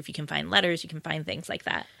proof, you can find letters, you can find things like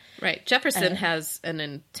that. Right. Jefferson has an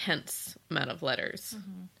intense amount of letters.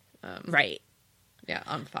 Right. Yeah,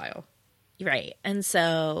 on file. Right. And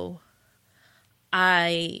so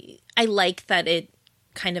I like that it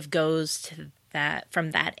kind of goes to that,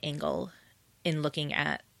 from that angle, in looking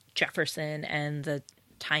at Jefferson and the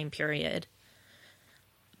time period.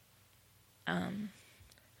 And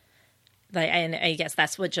I guess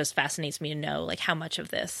that's what just fascinates me to know, like, how much of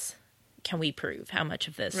this can we prove? How much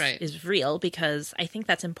of this is real? Because I think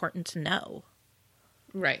that's important to know.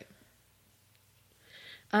 Right.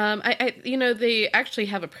 They actually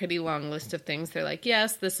have a pretty long list of things. They're like,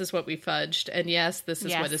 yes, this is what we fudged, and yes, this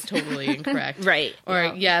is what is totally incorrect. Right.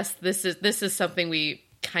 Or yes, this is something we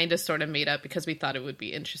kind of sort of made up because we thought it would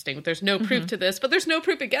be interesting. There's no proof to this, but there's no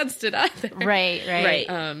proof against it either. Right.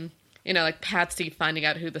 Like Patsy finding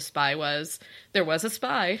out who the spy was. There was a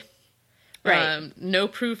spy. Right. No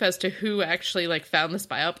proof as to who actually, like, found the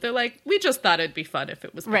spy up. They're like, we just thought it'd be fun if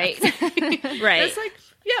it was Patsy. Right. Right. It's like,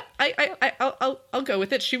 yeah, I'll go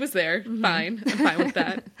with it. She was there. Fine. I'm fine with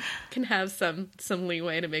that. Can have some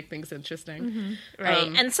leeway to make things interesting.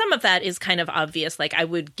 Right. And some of that is kind of obvious. Like, I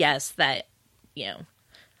would guess that,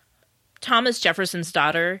 Thomas Jefferson's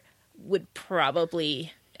daughter would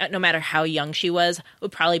probably, no matter how young she was,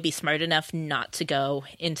 would probably be smart enough not to go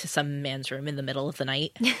into some man's room in the middle of the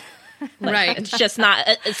night. Right. It's just not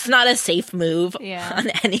a safe move on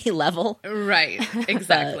any level. Right.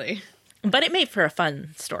 Exactly. But it made for a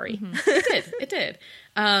fun story. It did.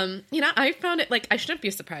 I found it, like, I shouldn't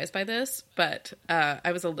be surprised by this, but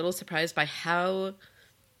I was a little surprised by how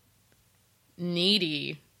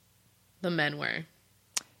needy the men were.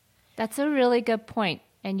 That's a really good point,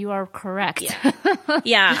 and you are correct.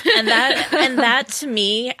 Yeah. And that to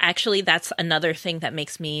me, actually, that's another thing that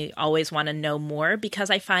makes me always want to know more, because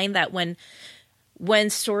I find that when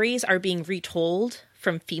when stories are being retold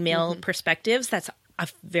from female perspectives, that's a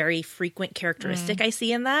very frequent characteristic I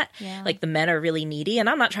see in that. Yeah. Like the men are really needy. And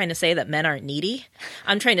I'm not trying to say that men aren't needy.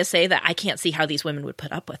 I'm trying to say that I can't see how these women would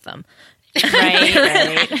put up with them. Right.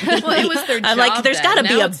 Well, it was their job. I'm like, there's got to be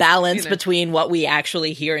Now a it's, balance between what we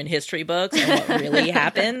actually hear in history books and what really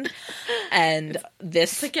happened, and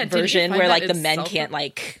this like, yeah, didn't you version find where that like the men insulting? can't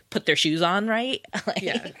like put their shoes on right. Like,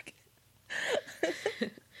 Yeah.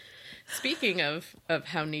 Speaking of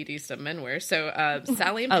how needy some men were, so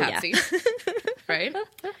Sally and Oh, yeah. Patsy, right?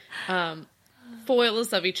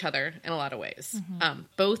 Foils of each other in a lot of ways.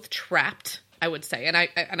 Both trapped, I would say, and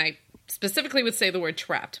I specifically would say the word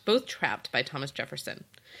trapped. Both trapped by Thomas Jefferson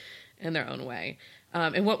in their own way.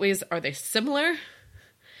 In what ways are they similar?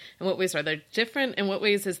 In what ways are they different? In what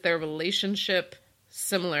ways is their relationship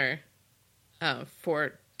similar?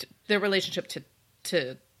 Their relationship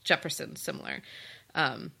to Jefferson similar?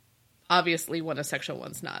 Obviously, one is sexual,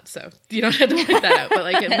 one's not. So you don't have to point that out. But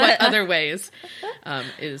like, in what other ways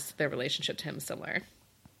is their relationship to him similar?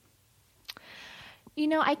 You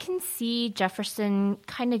know, I can see Jefferson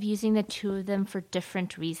kind of using the two of them for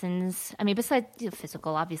different reasons. I mean, besides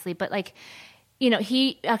physical, obviously, but like, you know,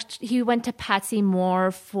 he went to Patsy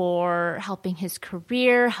more for helping his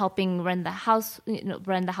career, helping run the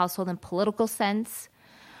household in political sense,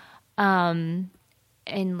 and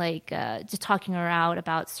like just talking her out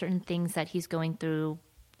about certain things that he's going through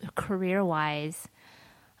career wise.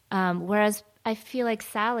 Whereas I feel like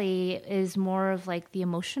Sally is more of like the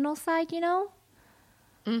emotional side, you know.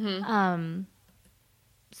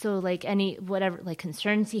 So like any whatever like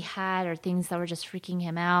concerns he had or things that were just freaking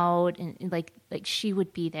him out, and like she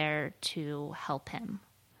would be there to help him.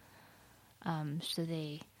 So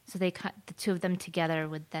the two of them together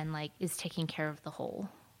would then like is taking care of the whole.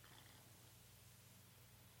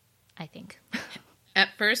 I think. At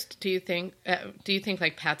first, do you think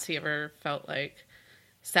like Patsy ever felt like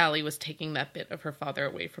Sally was taking that bit of her father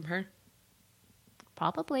away from her?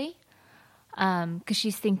 Probably. Because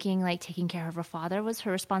she's thinking like taking care of her father was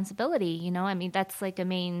her responsibility, you know? I mean, that's like a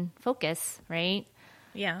main focus, right?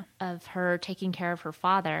 yeah. Of her taking care of her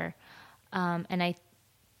father. And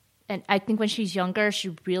I think when she's younger,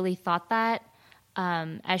 she really thought that.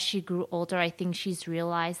 As she grew older, I think she's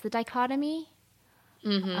realized the dichotomy.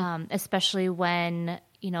 Especially when,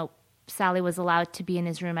 you know, Sally was allowed to be in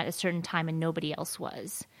his room at a certain time and nobody else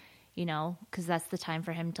was. You know, because that's the time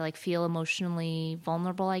for him to like feel emotionally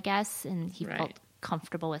vulnerable, I guess, and he felt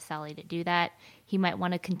comfortable with Sally to do that. He might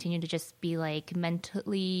want to continue to just be like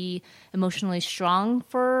mentally, emotionally strong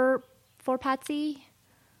for Patsy.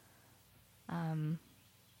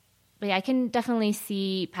 But yeah, I can definitely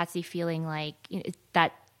see Patsy feeling like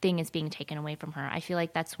that thing is being taken away from her. I feel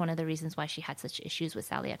like that's one of the reasons why she had such issues with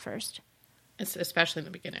Sally at first. Especially in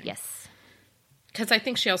the beginning. Yes. Because I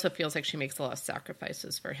think she also feels like she makes a lot of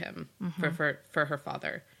sacrifices for him, for her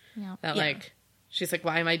father. Yeah. That like, she's like,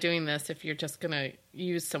 why am I doing this if you're just going to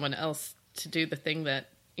use someone else to do the thing that,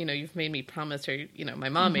 you know, you've made me promise, or, you know, my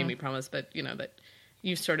mom made me promise, but, you know, that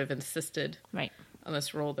you sort of insisted on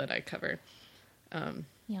this role that I cover.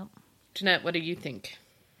 Yep. Jeanette, what do you think?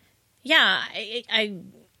 Yeah, I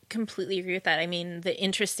completely agree with that. I mean, the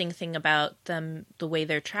interesting thing about them, the way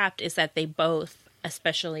they're trapped, is that they both,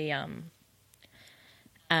 especially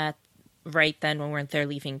right then when they're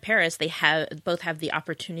leaving Paris, they both have the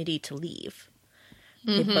opportunity to leave.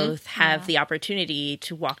 They both have the opportunity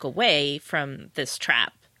to walk away from this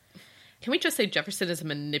trap. Can we just say Jefferson is a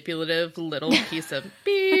manipulative little piece of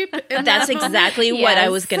beep? That's exactly what I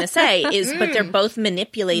was going to say, but they're both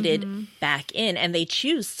manipulated back in, and they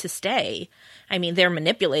choose to stay. I mean, they're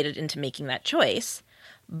manipulated into making that choice,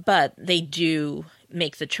 but they do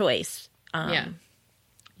make the choice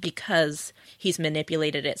because he's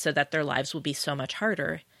manipulated it so that their lives will be so much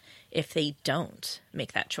harder if they don't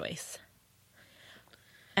make that choice.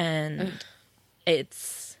 And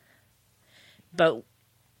it's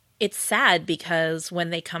sad because when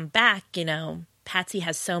they come back, you know, Patsy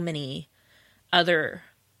has so many other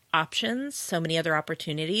options, so many other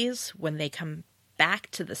opportunities when they come back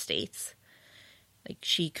to the States. Like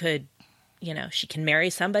she could, you know, she can marry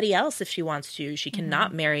somebody else if she wants to. She can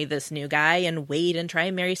not marry this new guy and wait and try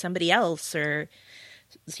and marry somebody else, or,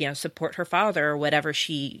 you know, support her father or whatever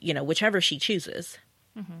she, you know, whichever she chooses.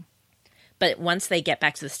 But once they get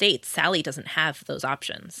back to the States, Sally doesn't have those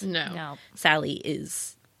options. No. Sally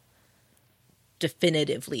is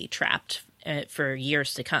definitively trapped for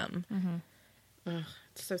years to come. Ugh,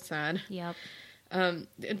 it's so sad. Yep.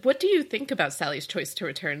 What do you think about Sally's choice to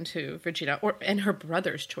return to Virginia, and her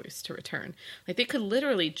brother's choice to return? Like, they could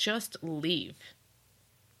literally just leave.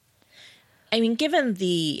 I mean, given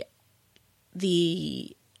the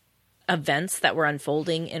the events that were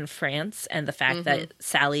unfolding in France and the fact that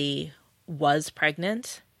Sally was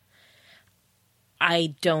pregnant,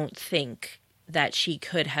 I don't think that she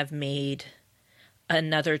could have made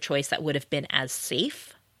another choice that would have been as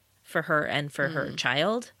safe for her and for her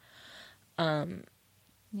child.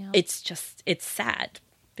 It's sad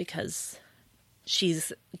because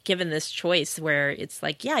she's given this choice where it's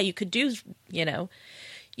like, yeah, you could do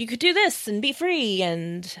this and be free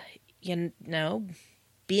and,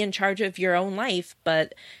 be in charge of your own life,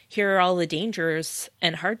 but here are all the dangers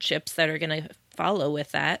and hardships that are going to follow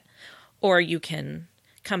with that. Or you can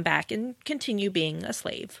come back and continue being a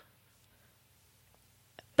slave.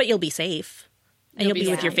 But you'll be safe. And you'll be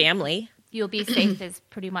with your family. You'll be safe is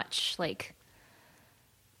pretty much like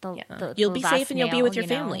you'll be last safe and you'll be nail, with your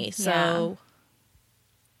family. So,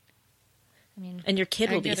 I mean, and your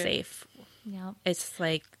kid will be get it. safe. yeah. It's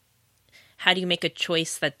like, how do you make a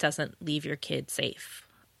choice that doesn't leave your kid safe?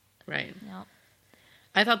 Right. Yeah.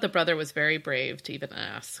 I thought the brother was very brave to even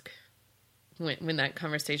ask when that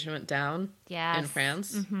conversation went down Yes. in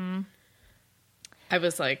France. I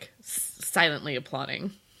was like silently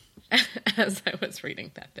applauding as I was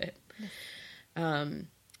reading that bit.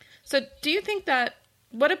 So do you think that,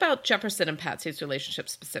 what about Jefferson and Patsy's relationship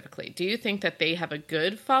specifically? Do you think that they have a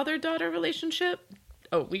good father-daughter relationship?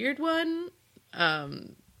 A weird one?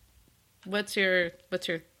 What's your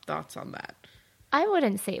thoughts on that? I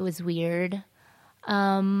wouldn't say it was weird.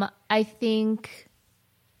 I think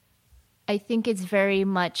it's very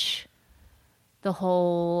much the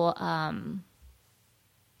whole, I'm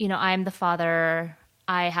the father,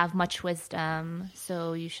 I have much wisdom,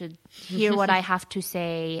 so you should hear what I have to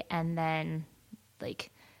say and then,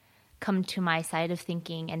 come to my side of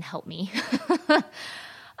thinking and help me.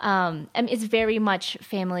 It's very much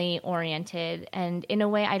family oriented, and in a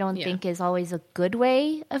way I don't think is always a good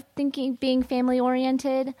way of being family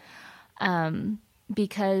oriented.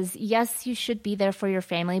 Because yes, you should be there for your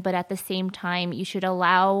family, but at the same time, you should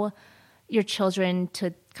allow your children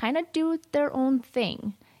to kind of do their own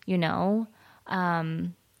thing,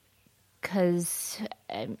 because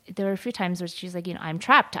there were a few times where she's like, I'm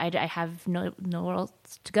trapped. I have nowhere else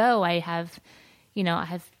to go. I have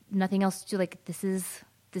nothing else to do. Like, this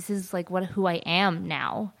is like who I am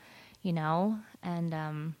now, and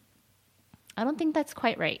I don't think that's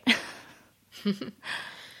quite right.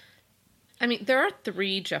 I mean, there are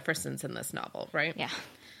 3 Jeffersons in this novel, right? Yeah.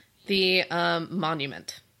 The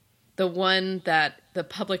monument, the one that the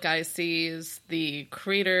public eye sees, the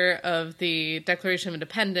creator of the Declaration of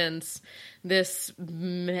Independence, this,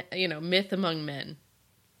 myth among men,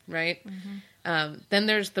 right? Then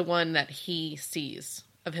there's the one that he sees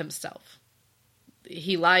of himself.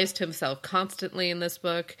 He lies to himself constantly in this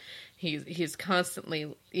book. He's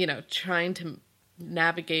constantly, trying to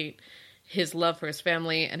navigate his love for his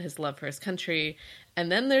family and his love for his country. And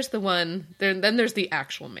then there's then there's the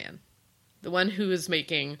actual man, the one who is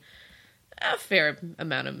making a fair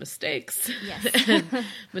amount of mistakes, Yes. and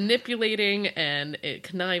manipulating and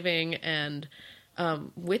conniving. And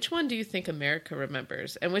which one do you think America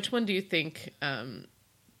remembers? And which one do you think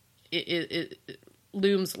it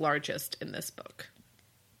looms largest in this book?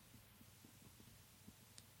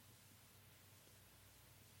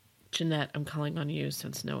 Jeanette, I'm calling on you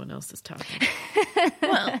since no one else is talking.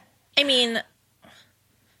 Well, I mean,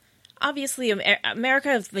 obviously,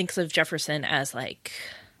 America thinks of Jefferson as like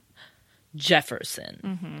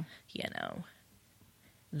Jefferson,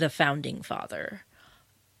 the founding father.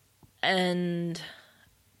 And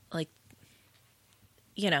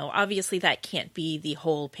obviously that can't be the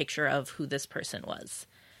whole picture of who this person was.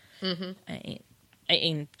 I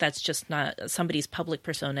mean, that's just not, somebody's public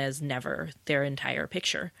persona is never their entire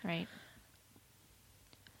picture. Right.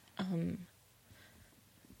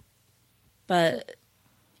 But,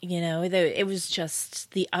 it was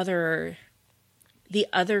just the other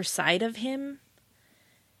side of him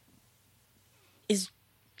is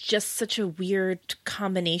just such a weird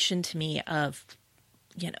combination to me of,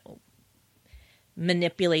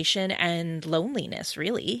 manipulation and loneliness,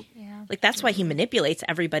 really. Yeah. That's why he manipulates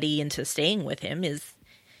everybody into staying with him, is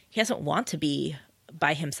he doesn't want to be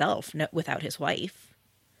by himself without his wife.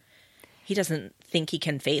 He doesn't think he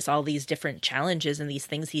can face all these different challenges and these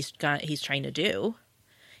things he's trying to do.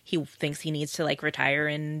 He thinks he needs to retire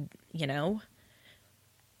and,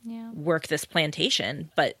 work this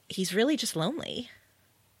plantation, but he's really just lonely.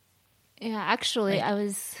 Yeah, actually,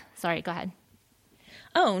 sorry, go ahead.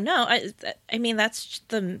 Oh, no. I mean, that's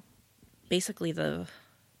basically the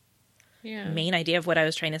main idea of what I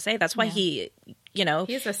was trying to say. That's why he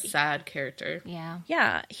He's a sad character. Yeah.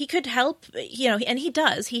 Yeah, he could help, and he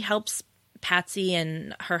does. He helps Patsy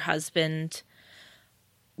and her husband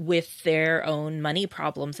with their own money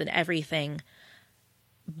problems and everything.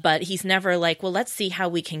 But he's never like, well, let's see how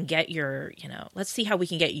we can get your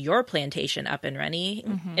plantation up and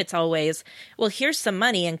running. It's always, well, here's some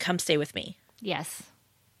money and come stay with me. Yes.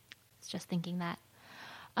 I was just thinking that.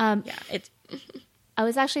 Yeah, it's I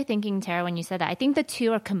was actually thinking, Tara, when you said that, I think the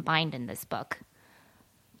two are combined in this book.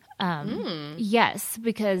 Yes,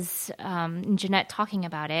 because Jeanette talking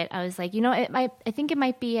about it, I was like, I think it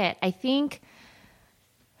might be it. I think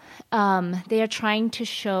they are trying to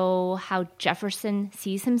show how Jefferson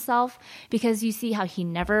sees himself, because you see how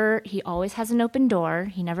he always has an open door.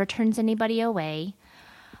 He never turns anybody away.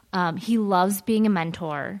 He loves being a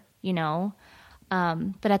mentor,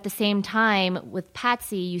 but at the same time with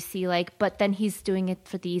Patsy, you see but then he's doing it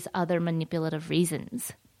for these other manipulative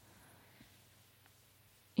reasons,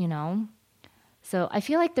 So I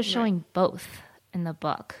feel like they're showing both in the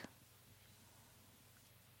book.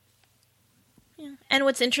 Yeah. And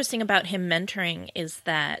what's interesting about him mentoring is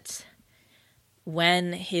that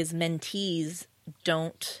when his mentees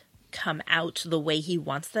don't come out the way he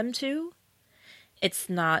wants them to, it's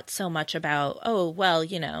not so much about, oh, well,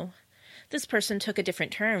 this person took a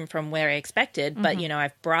different turn from where I expected, but,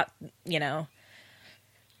 I've brought,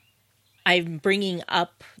 I'm bringing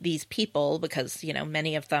up these people because,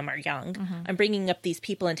 many of them are young. I'm bringing up these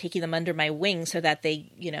people and taking them under my wing so that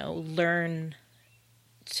they, learn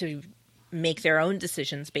to make their own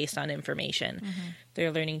decisions based on information.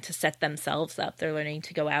 They're learning to set themselves up. They're learning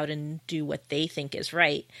to go out and do what they think is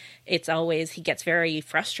right. It's always, he gets very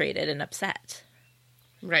frustrated and upset.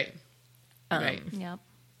 Right. Right. Yep.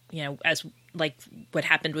 As like what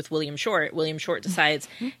happened with William Short. William Short decides,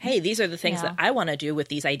 hey, these are the things that I want to do with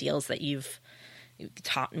these ideals that you've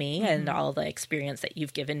taught me and all the experience that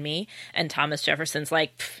you've given me. And Thomas Jefferson's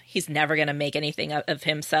like, he's never going to make anything of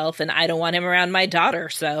himself, and I don't want him around my daughter,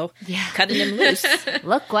 so cutting him loose.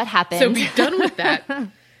 Look what happened. So be done with that.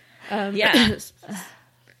 Yeah.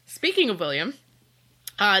 Speaking of William,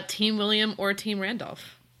 Team William or Team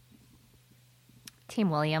Randolph?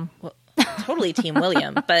 Team William. Well, totally Team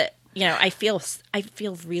William, but I feel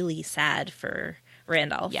really sad for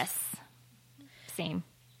Randolph. Yes. Same.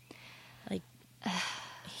 Like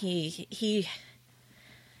he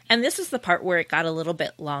and this is the part where it got a little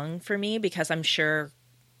bit long for me, because I'm sure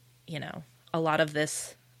a lot of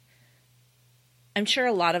this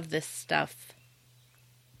stuff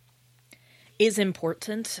is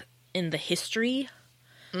important in the history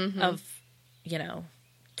of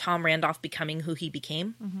Tom Randolph becoming who he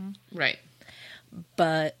became. Right.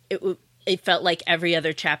 But it felt like every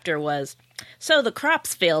other chapter was, so the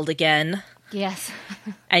crops failed again. Yes.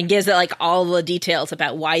 And gives it all the details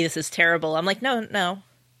about why this is terrible. I'm like, no.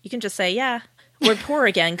 You can just say, yeah, we're poor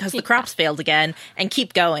again because the crops failed again, and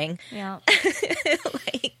keep going. Yeah.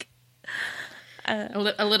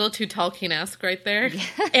 A little too Tolkien-esque right there.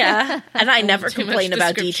 Yeah. And I never complain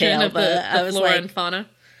about detail, but I was flora like, and fauna.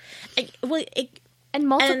 And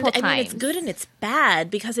multiple times. I mean, it's good and it's bad,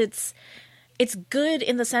 because it's good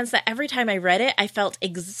in the sense that every time I read it, I felt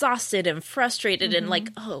exhausted and frustrated and like,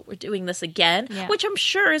 oh, we're doing this again, which I'm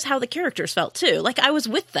sure is how the characters felt too. Like, I was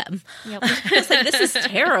with them. Yep. I was like, this is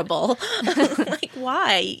terrible. Like,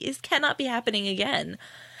 why? This cannot be happening again.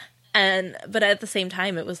 But at the same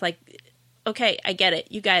time, it was like, okay, I get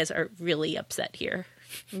it. You guys are really upset here.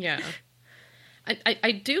 Yeah.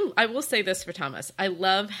 I will say this for Thomas. I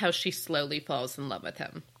love how she slowly falls in love with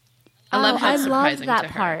him. I love how surprising that to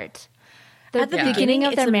her. part. At the beginning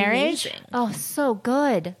of it's their marriage. amazing. Oh, so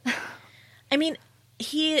good. I mean,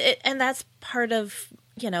 and that's part of,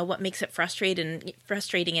 what makes it frustrating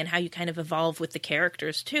and how you kind of evolve with the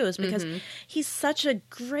characters too, is because he's such a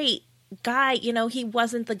great guy. He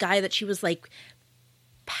wasn't the guy that she was like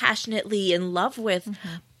passionately in love with,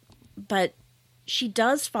 but she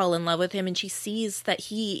does fall in love with him, and she sees that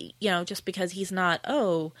he, just because he's not,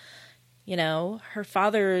 her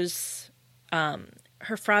father's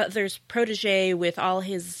protege with all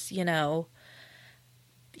his,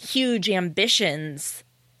 huge ambitions.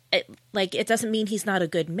 It doesn't mean he's not a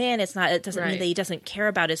good man. It doesn't mean that he doesn't care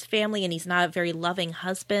about his family and he's not a very loving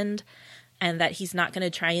husband, and that he's not going to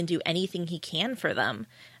try and do anything he can for them,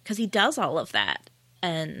 because he does all of that.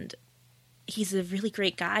 And he's a really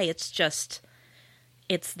great guy. It's just,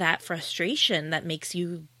 it's that frustration that makes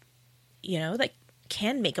you, that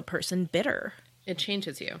can make a person bitter. It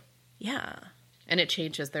changes you. Yeah. And it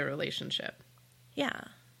changes their relationship. Yeah.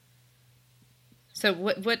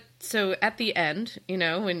 So so at the end,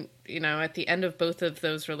 when, at the end of both of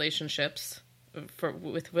those relationships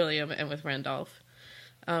with William and with Randolph,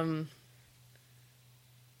 how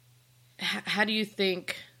do you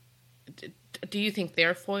think do you think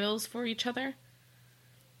they're foils for each other?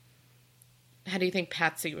 How do you think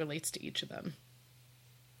Patsy relates to each of them?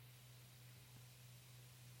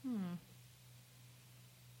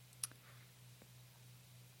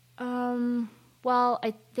 Well,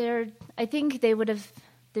 I think they would have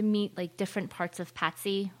to meet like different parts of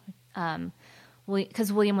Patsy,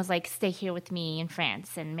 because William was like, "Stay here with me in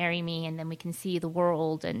France and marry me, and then we can see the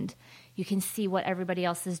world, and you can see what everybody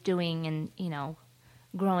else is doing, and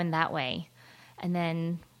growing that way." And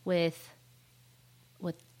then with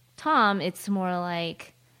Tom, it's more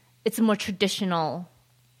like it's a more traditional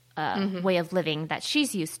way of living that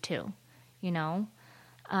she's used to,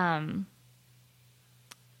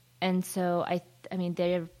 and so I mean,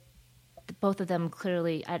 they're both of them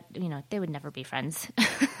clearly, they would never be friends.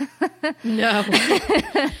 No,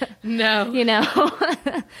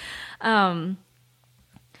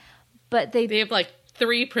 but they have like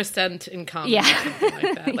 3% in common, yeah, or something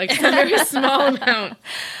like that, like a very small amount.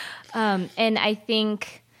 And I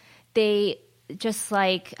think they, just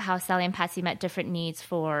like how Sally and Patsy met different needs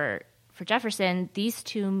for Jefferson, these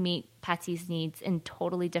two meet Patsy's needs in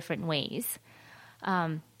totally different ways.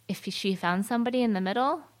 If she found somebody in the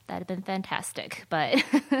middle, that'd have been fantastic, but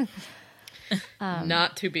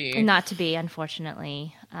not to be,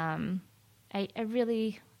 unfortunately. I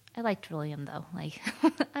liked William though. Like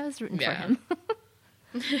I was rooting for him,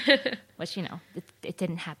 which it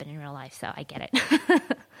didn't happen in real life, so I get it.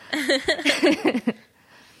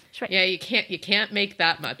 Right. Yeah, you can't make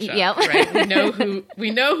that much up, yep. Right?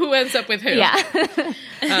 We know who ends up with who. Yeah.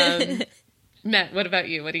 Matt, what about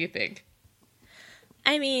you? What do you think?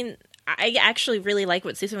 I mean, I actually really like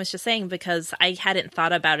what Susan was just saying, because I hadn't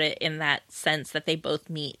thought about it in that sense that they both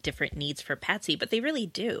meet different needs for Patsy, but they really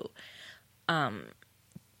do.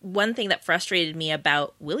 One thing that frustrated me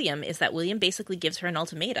about William is that William basically gives her an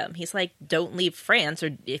ultimatum. He's like, don't leave France,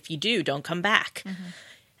 or if you do, don't come back. Mm-hmm.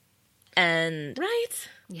 And right.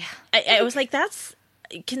 Yeah. I was like, that's,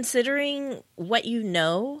 considering what you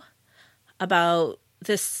know about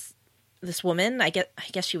this woman, I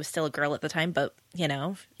guess she was still a girl at the time, but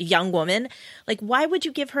a young woman, like, why would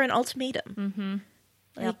you give her an ultimatum? Mm-hmm.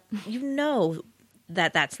 Like, yep.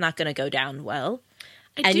 That's not going to go down well.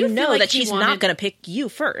 And that she's not going to pick you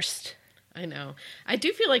first. I know. I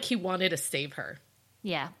do feel like he wanted to save her.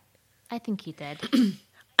 Yeah, I think he did.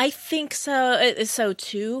 I think so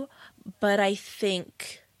too, but I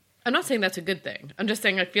think... I'm not saying that's a good thing. I'm just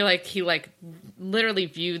saying I feel like he literally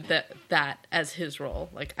viewed that as his role.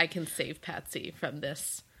 Like, I can save Patsy from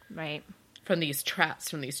this. Right. From these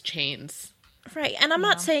traps, from these chains. Right. And I'm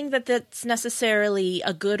not saying that that's necessarily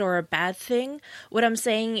a good or a bad thing. What I'm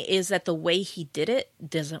saying is that the way he did it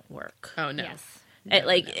doesn't work. Oh, no. Yes.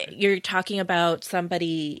 No, you're talking about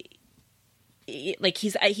somebody... Like,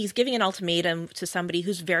 he's giving an ultimatum to somebody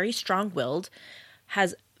who's very strong-willed,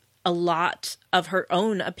 has a lot of her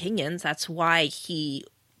own opinions. That's why he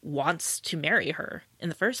wants to marry her in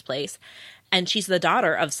the first place. And she's the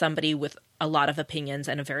daughter of somebody with a lot of opinions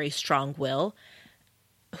and a very strong will,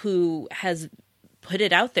 who has put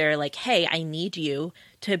it out there like, hey, I need you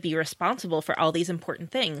to be responsible for all these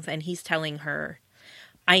important things. And he's telling her,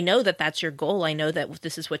 I know that that's your goal. I know that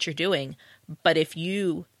this is what you're doing. But if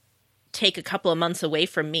you take a couple of months away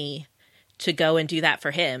from me to go and do that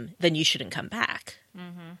for him, then you shouldn't come back.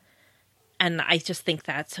 Mm-hmm. And I just think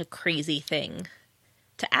that's a crazy thing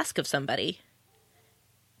to ask of somebody.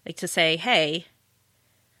 Like, to say, hey,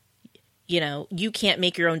 you can't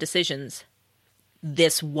make your own decisions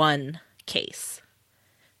this one case,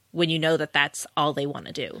 when you know that that's all they want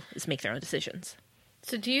to do is make their own decisions.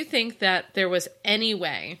 So do you think that there was any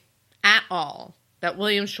way at all that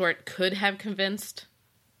William Short could have convinced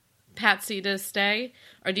Patsy to stay?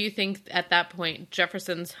 Or do you think at that point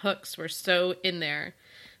Jefferson's hooks were so in there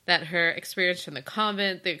that her experience from the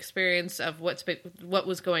convent, the experience of what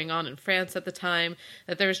was going on in France at the time,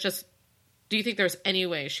 that there's just... Do you think there's any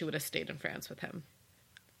way she would have stayed in France with him?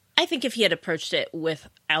 I think if he had approached it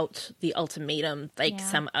without the ultimatum,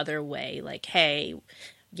 some other way, like, hey,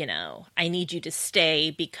 I need you to stay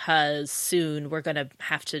because soon we're going to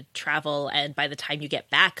have to travel, and by the time you get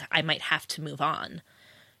back, I might have to move on,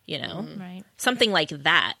 Right. Something like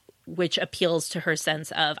that, which appeals to her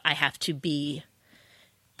sense of, I have to be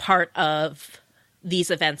part of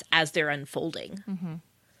these events as they're unfolding. Mm-hmm.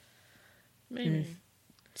 Maybe.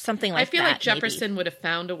 Something like that. I feel like Jefferson would have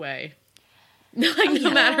found a way. No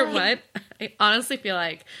matter what. I honestly feel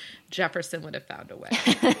like Jefferson would have found a way.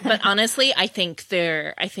 But honestly, I think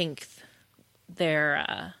their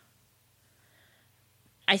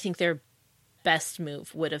best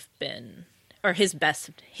move would have been, or his best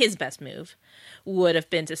move would have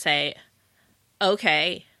been to say,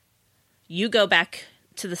 okay, you go back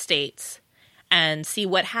to the States and see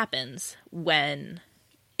what happens when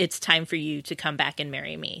it's time for you to come back and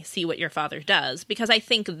marry me. See what your father does. Because I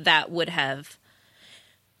think that would have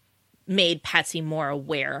made Patsy more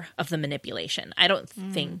aware of the manipulation. I don't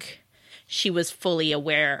think she was fully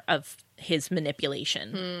aware of his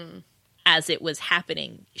manipulation as it was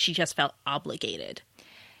happening. She just felt obligated.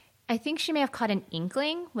 I think she may have caught an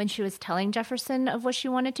inkling when she was telling Jefferson of what she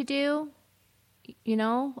wanted to do. You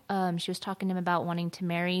know, she was talking to him about wanting to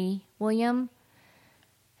marry William.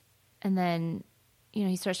 And then, you know,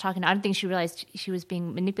 he starts talking. I don't think she realized she was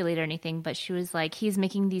being manipulated or anything, but she was like, he's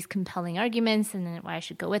making these compelling arguments and then why I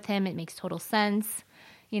should go with him. It makes total sense,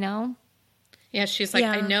 you know? Yeah, she's like,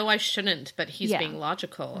 I know I shouldn't, but he's being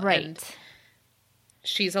logical. Right. And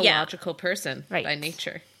she's a logical person by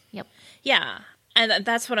nature. Yep. Yeah. And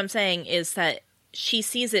that's what I'm saying is that she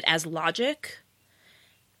sees it as logic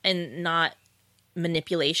and not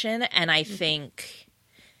manipulation. And I think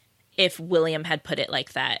if William had put it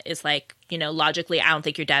like that, it's like, you know, logically, I don't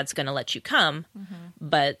think your dad's going to let you come.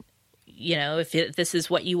 But, you know, if this is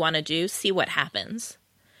what you want to do, see what happens.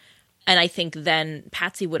 And I think then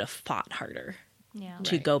Patsy would have fought harder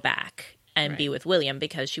to go back and be with William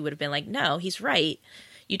because she would have been like, no, he's right.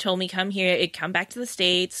 You told me come here, come back to the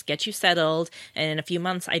States, get you settled, and in a few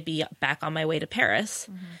months I'd be back on my way to Paris,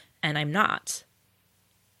 and I'm not.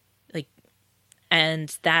 Like,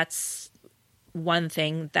 and that's one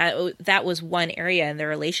thing that was one area in their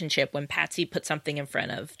relationship when Patsy put something in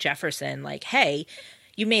front of Jefferson, like, "Hey,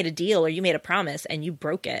 you made a deal or you made a promise and you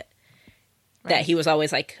broke it." That he was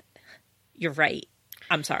always like, "You're right.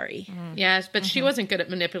 I'm sorry." Yes, but she wasn't good at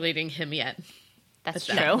manipulating him yet. That's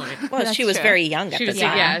at true. that point. Well, she was very young at the time.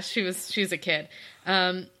 Yeah, she's a kid.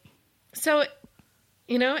 So,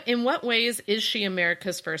 you know, in what ways is she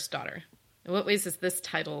America's first daughter? In what ways is this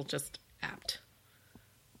title just apt?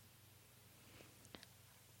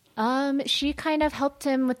 She kind of helped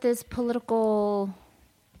him with his political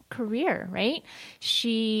career, right?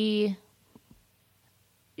 She,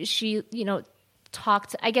 you know,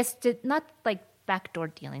 talked, I guess, did not like backdoor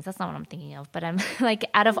dealings. That's not what I'm thinking of, but I'm like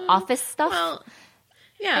out of office stuff. Well,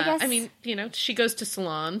 yeah, I I mean, you know, she goes to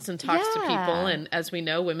salons and talks to people, and as we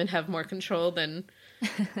know, women have more control than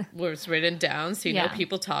was written down. So, you know,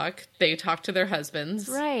 people talk. They talk to their husbands.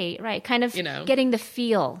 Right. Kind of, you know, getting the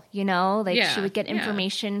feel, you know, like she would get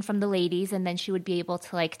information from the ladies and then she would be able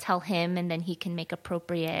to like tell him and then he can make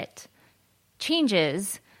appropriate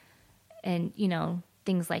changes and, you know,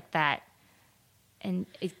 things like that. And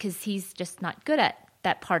because he's just not good at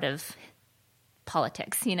that part of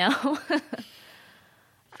politics, you know?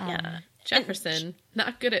 Jefferson,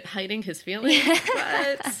 not good at hiding his feelings.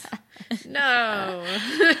 What? No.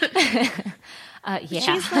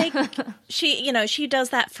 She's like, she does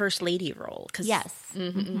that first lady role. 'Cause,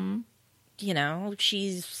 you know,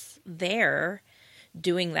 she's there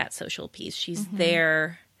doing that social piece. She's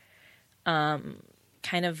there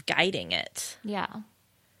kind of guiding it. Yeah.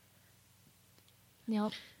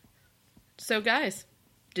 Yep. So, guys,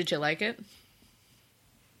 did you like it?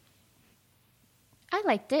 I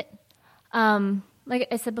liked it. Like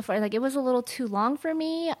I said before, like it was a little too long for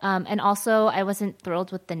me. And also I wasn't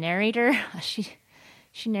thrilled with the narrator. She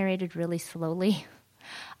narrated really slowly.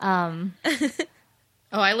 Oh,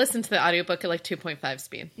 I listened to the audiobook at like 2.5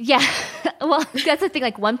 speed. Yeah. Well, that's the thing.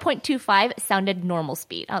 Like 1.25 sounded normal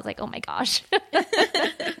speed. I was like, oh my gosh.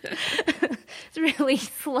 It's really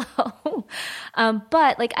slow.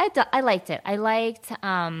 But like I liked it. I liked,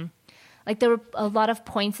 like there were a lot of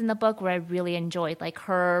points in the book where I really enjoyed, like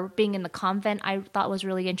her being in the convent. I thought was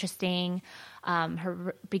really interesting.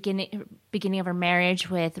 Her beginning of her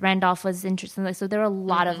marriage with Randolph was interesting. So there were a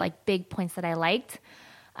lot of like big points that I liked.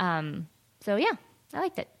 So yeah, I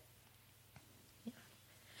liked it.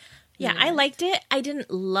 Yeah, I liked it. I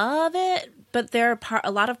didn't love it, but there are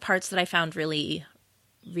a lot of parts that I found really,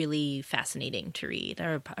 really fascinating to read.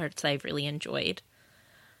 There are parts I've really enjoyed.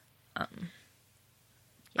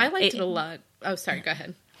 I liked it a lot. Oh, sorry. Go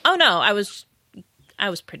ahead. Oh no, I was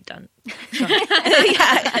pretty done. I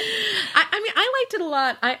mean, I liked it a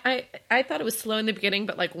lot. I thought it was slow in the beginning,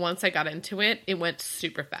 but like once I got into it, it went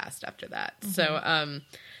super fast after that. So,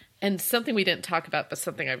 and something we didn't talk about, but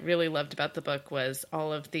something I really loved about the book was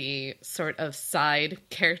all of the sort of side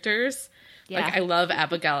characters. Yeah. Like I love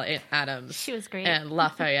Abigail Adams. She was great. And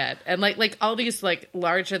Lafayette. And like all these like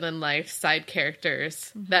larger than life side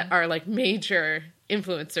characters that are like major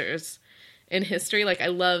influencers in history. Like I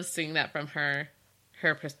love seeing that from her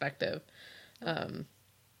perspective.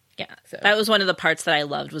 Yeah. So. That was one of the parts that I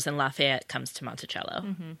loved was in Lafayette Comes to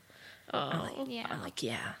Monticello. Oh. I'm like,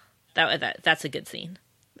 yeah. That's a good scene.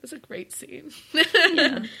 That's a great scene.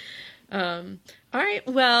 All right.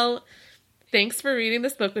 Well, thanks for reading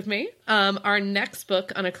this book with me. Our next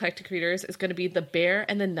book on Eclectic Readers is going to be The Bear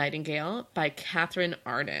and the Nightingale by Catherine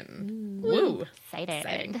Arden. Woo!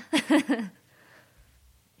 Excited.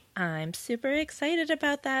 I'm super excited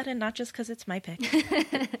about that, and not just because it's my pick. Just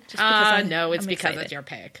because no, it's I'm because excited. it's your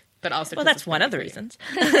pick, but also Well, 'cause that's it's one of the perfect reasons.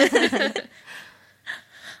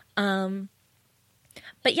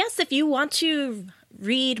 But yes, if you want to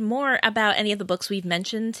read more about any of the books we've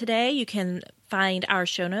mentioned today, you can find our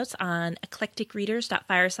show notes on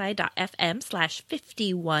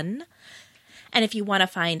eclecticreaders.fireside.fm/51. And if you want to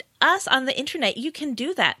find us on the internet, you can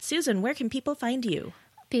do that. Susan, where can people find you?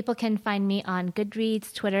 People can find me on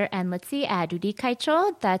Goodreads, Twitter, and Litzy at Ruri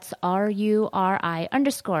Kaichou. That's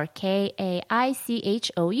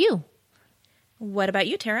RURI_KAICHOU. What about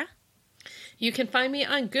you, Tara? You can find me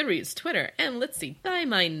on Goodreads, Twitter, and let's see, by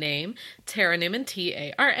my name, Tara Newman,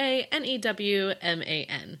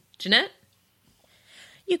 TaraNewman. Jeanette?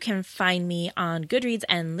 You can find me on Goodreads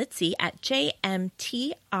and Litzy at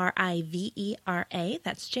JMTRIVERA.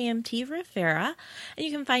 That's JMT Rivera. And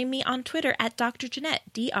you can find me on Twitter at Dr. Jeanette,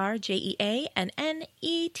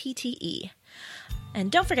 DRJEANNETTE. And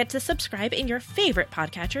don't forget to subscribe in your favorite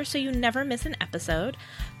podcatcher so you never miss an episode.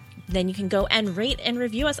 Then you can go and rate and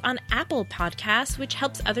review us on Apple Podcasts, which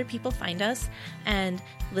helps other people find us and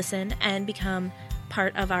listen and become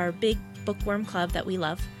part of our big bookworm club that we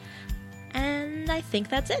love. And I think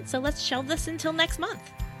that's it. So let's shelve this until next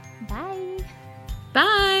month. Bye.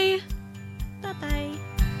 Bye! Bye-bye.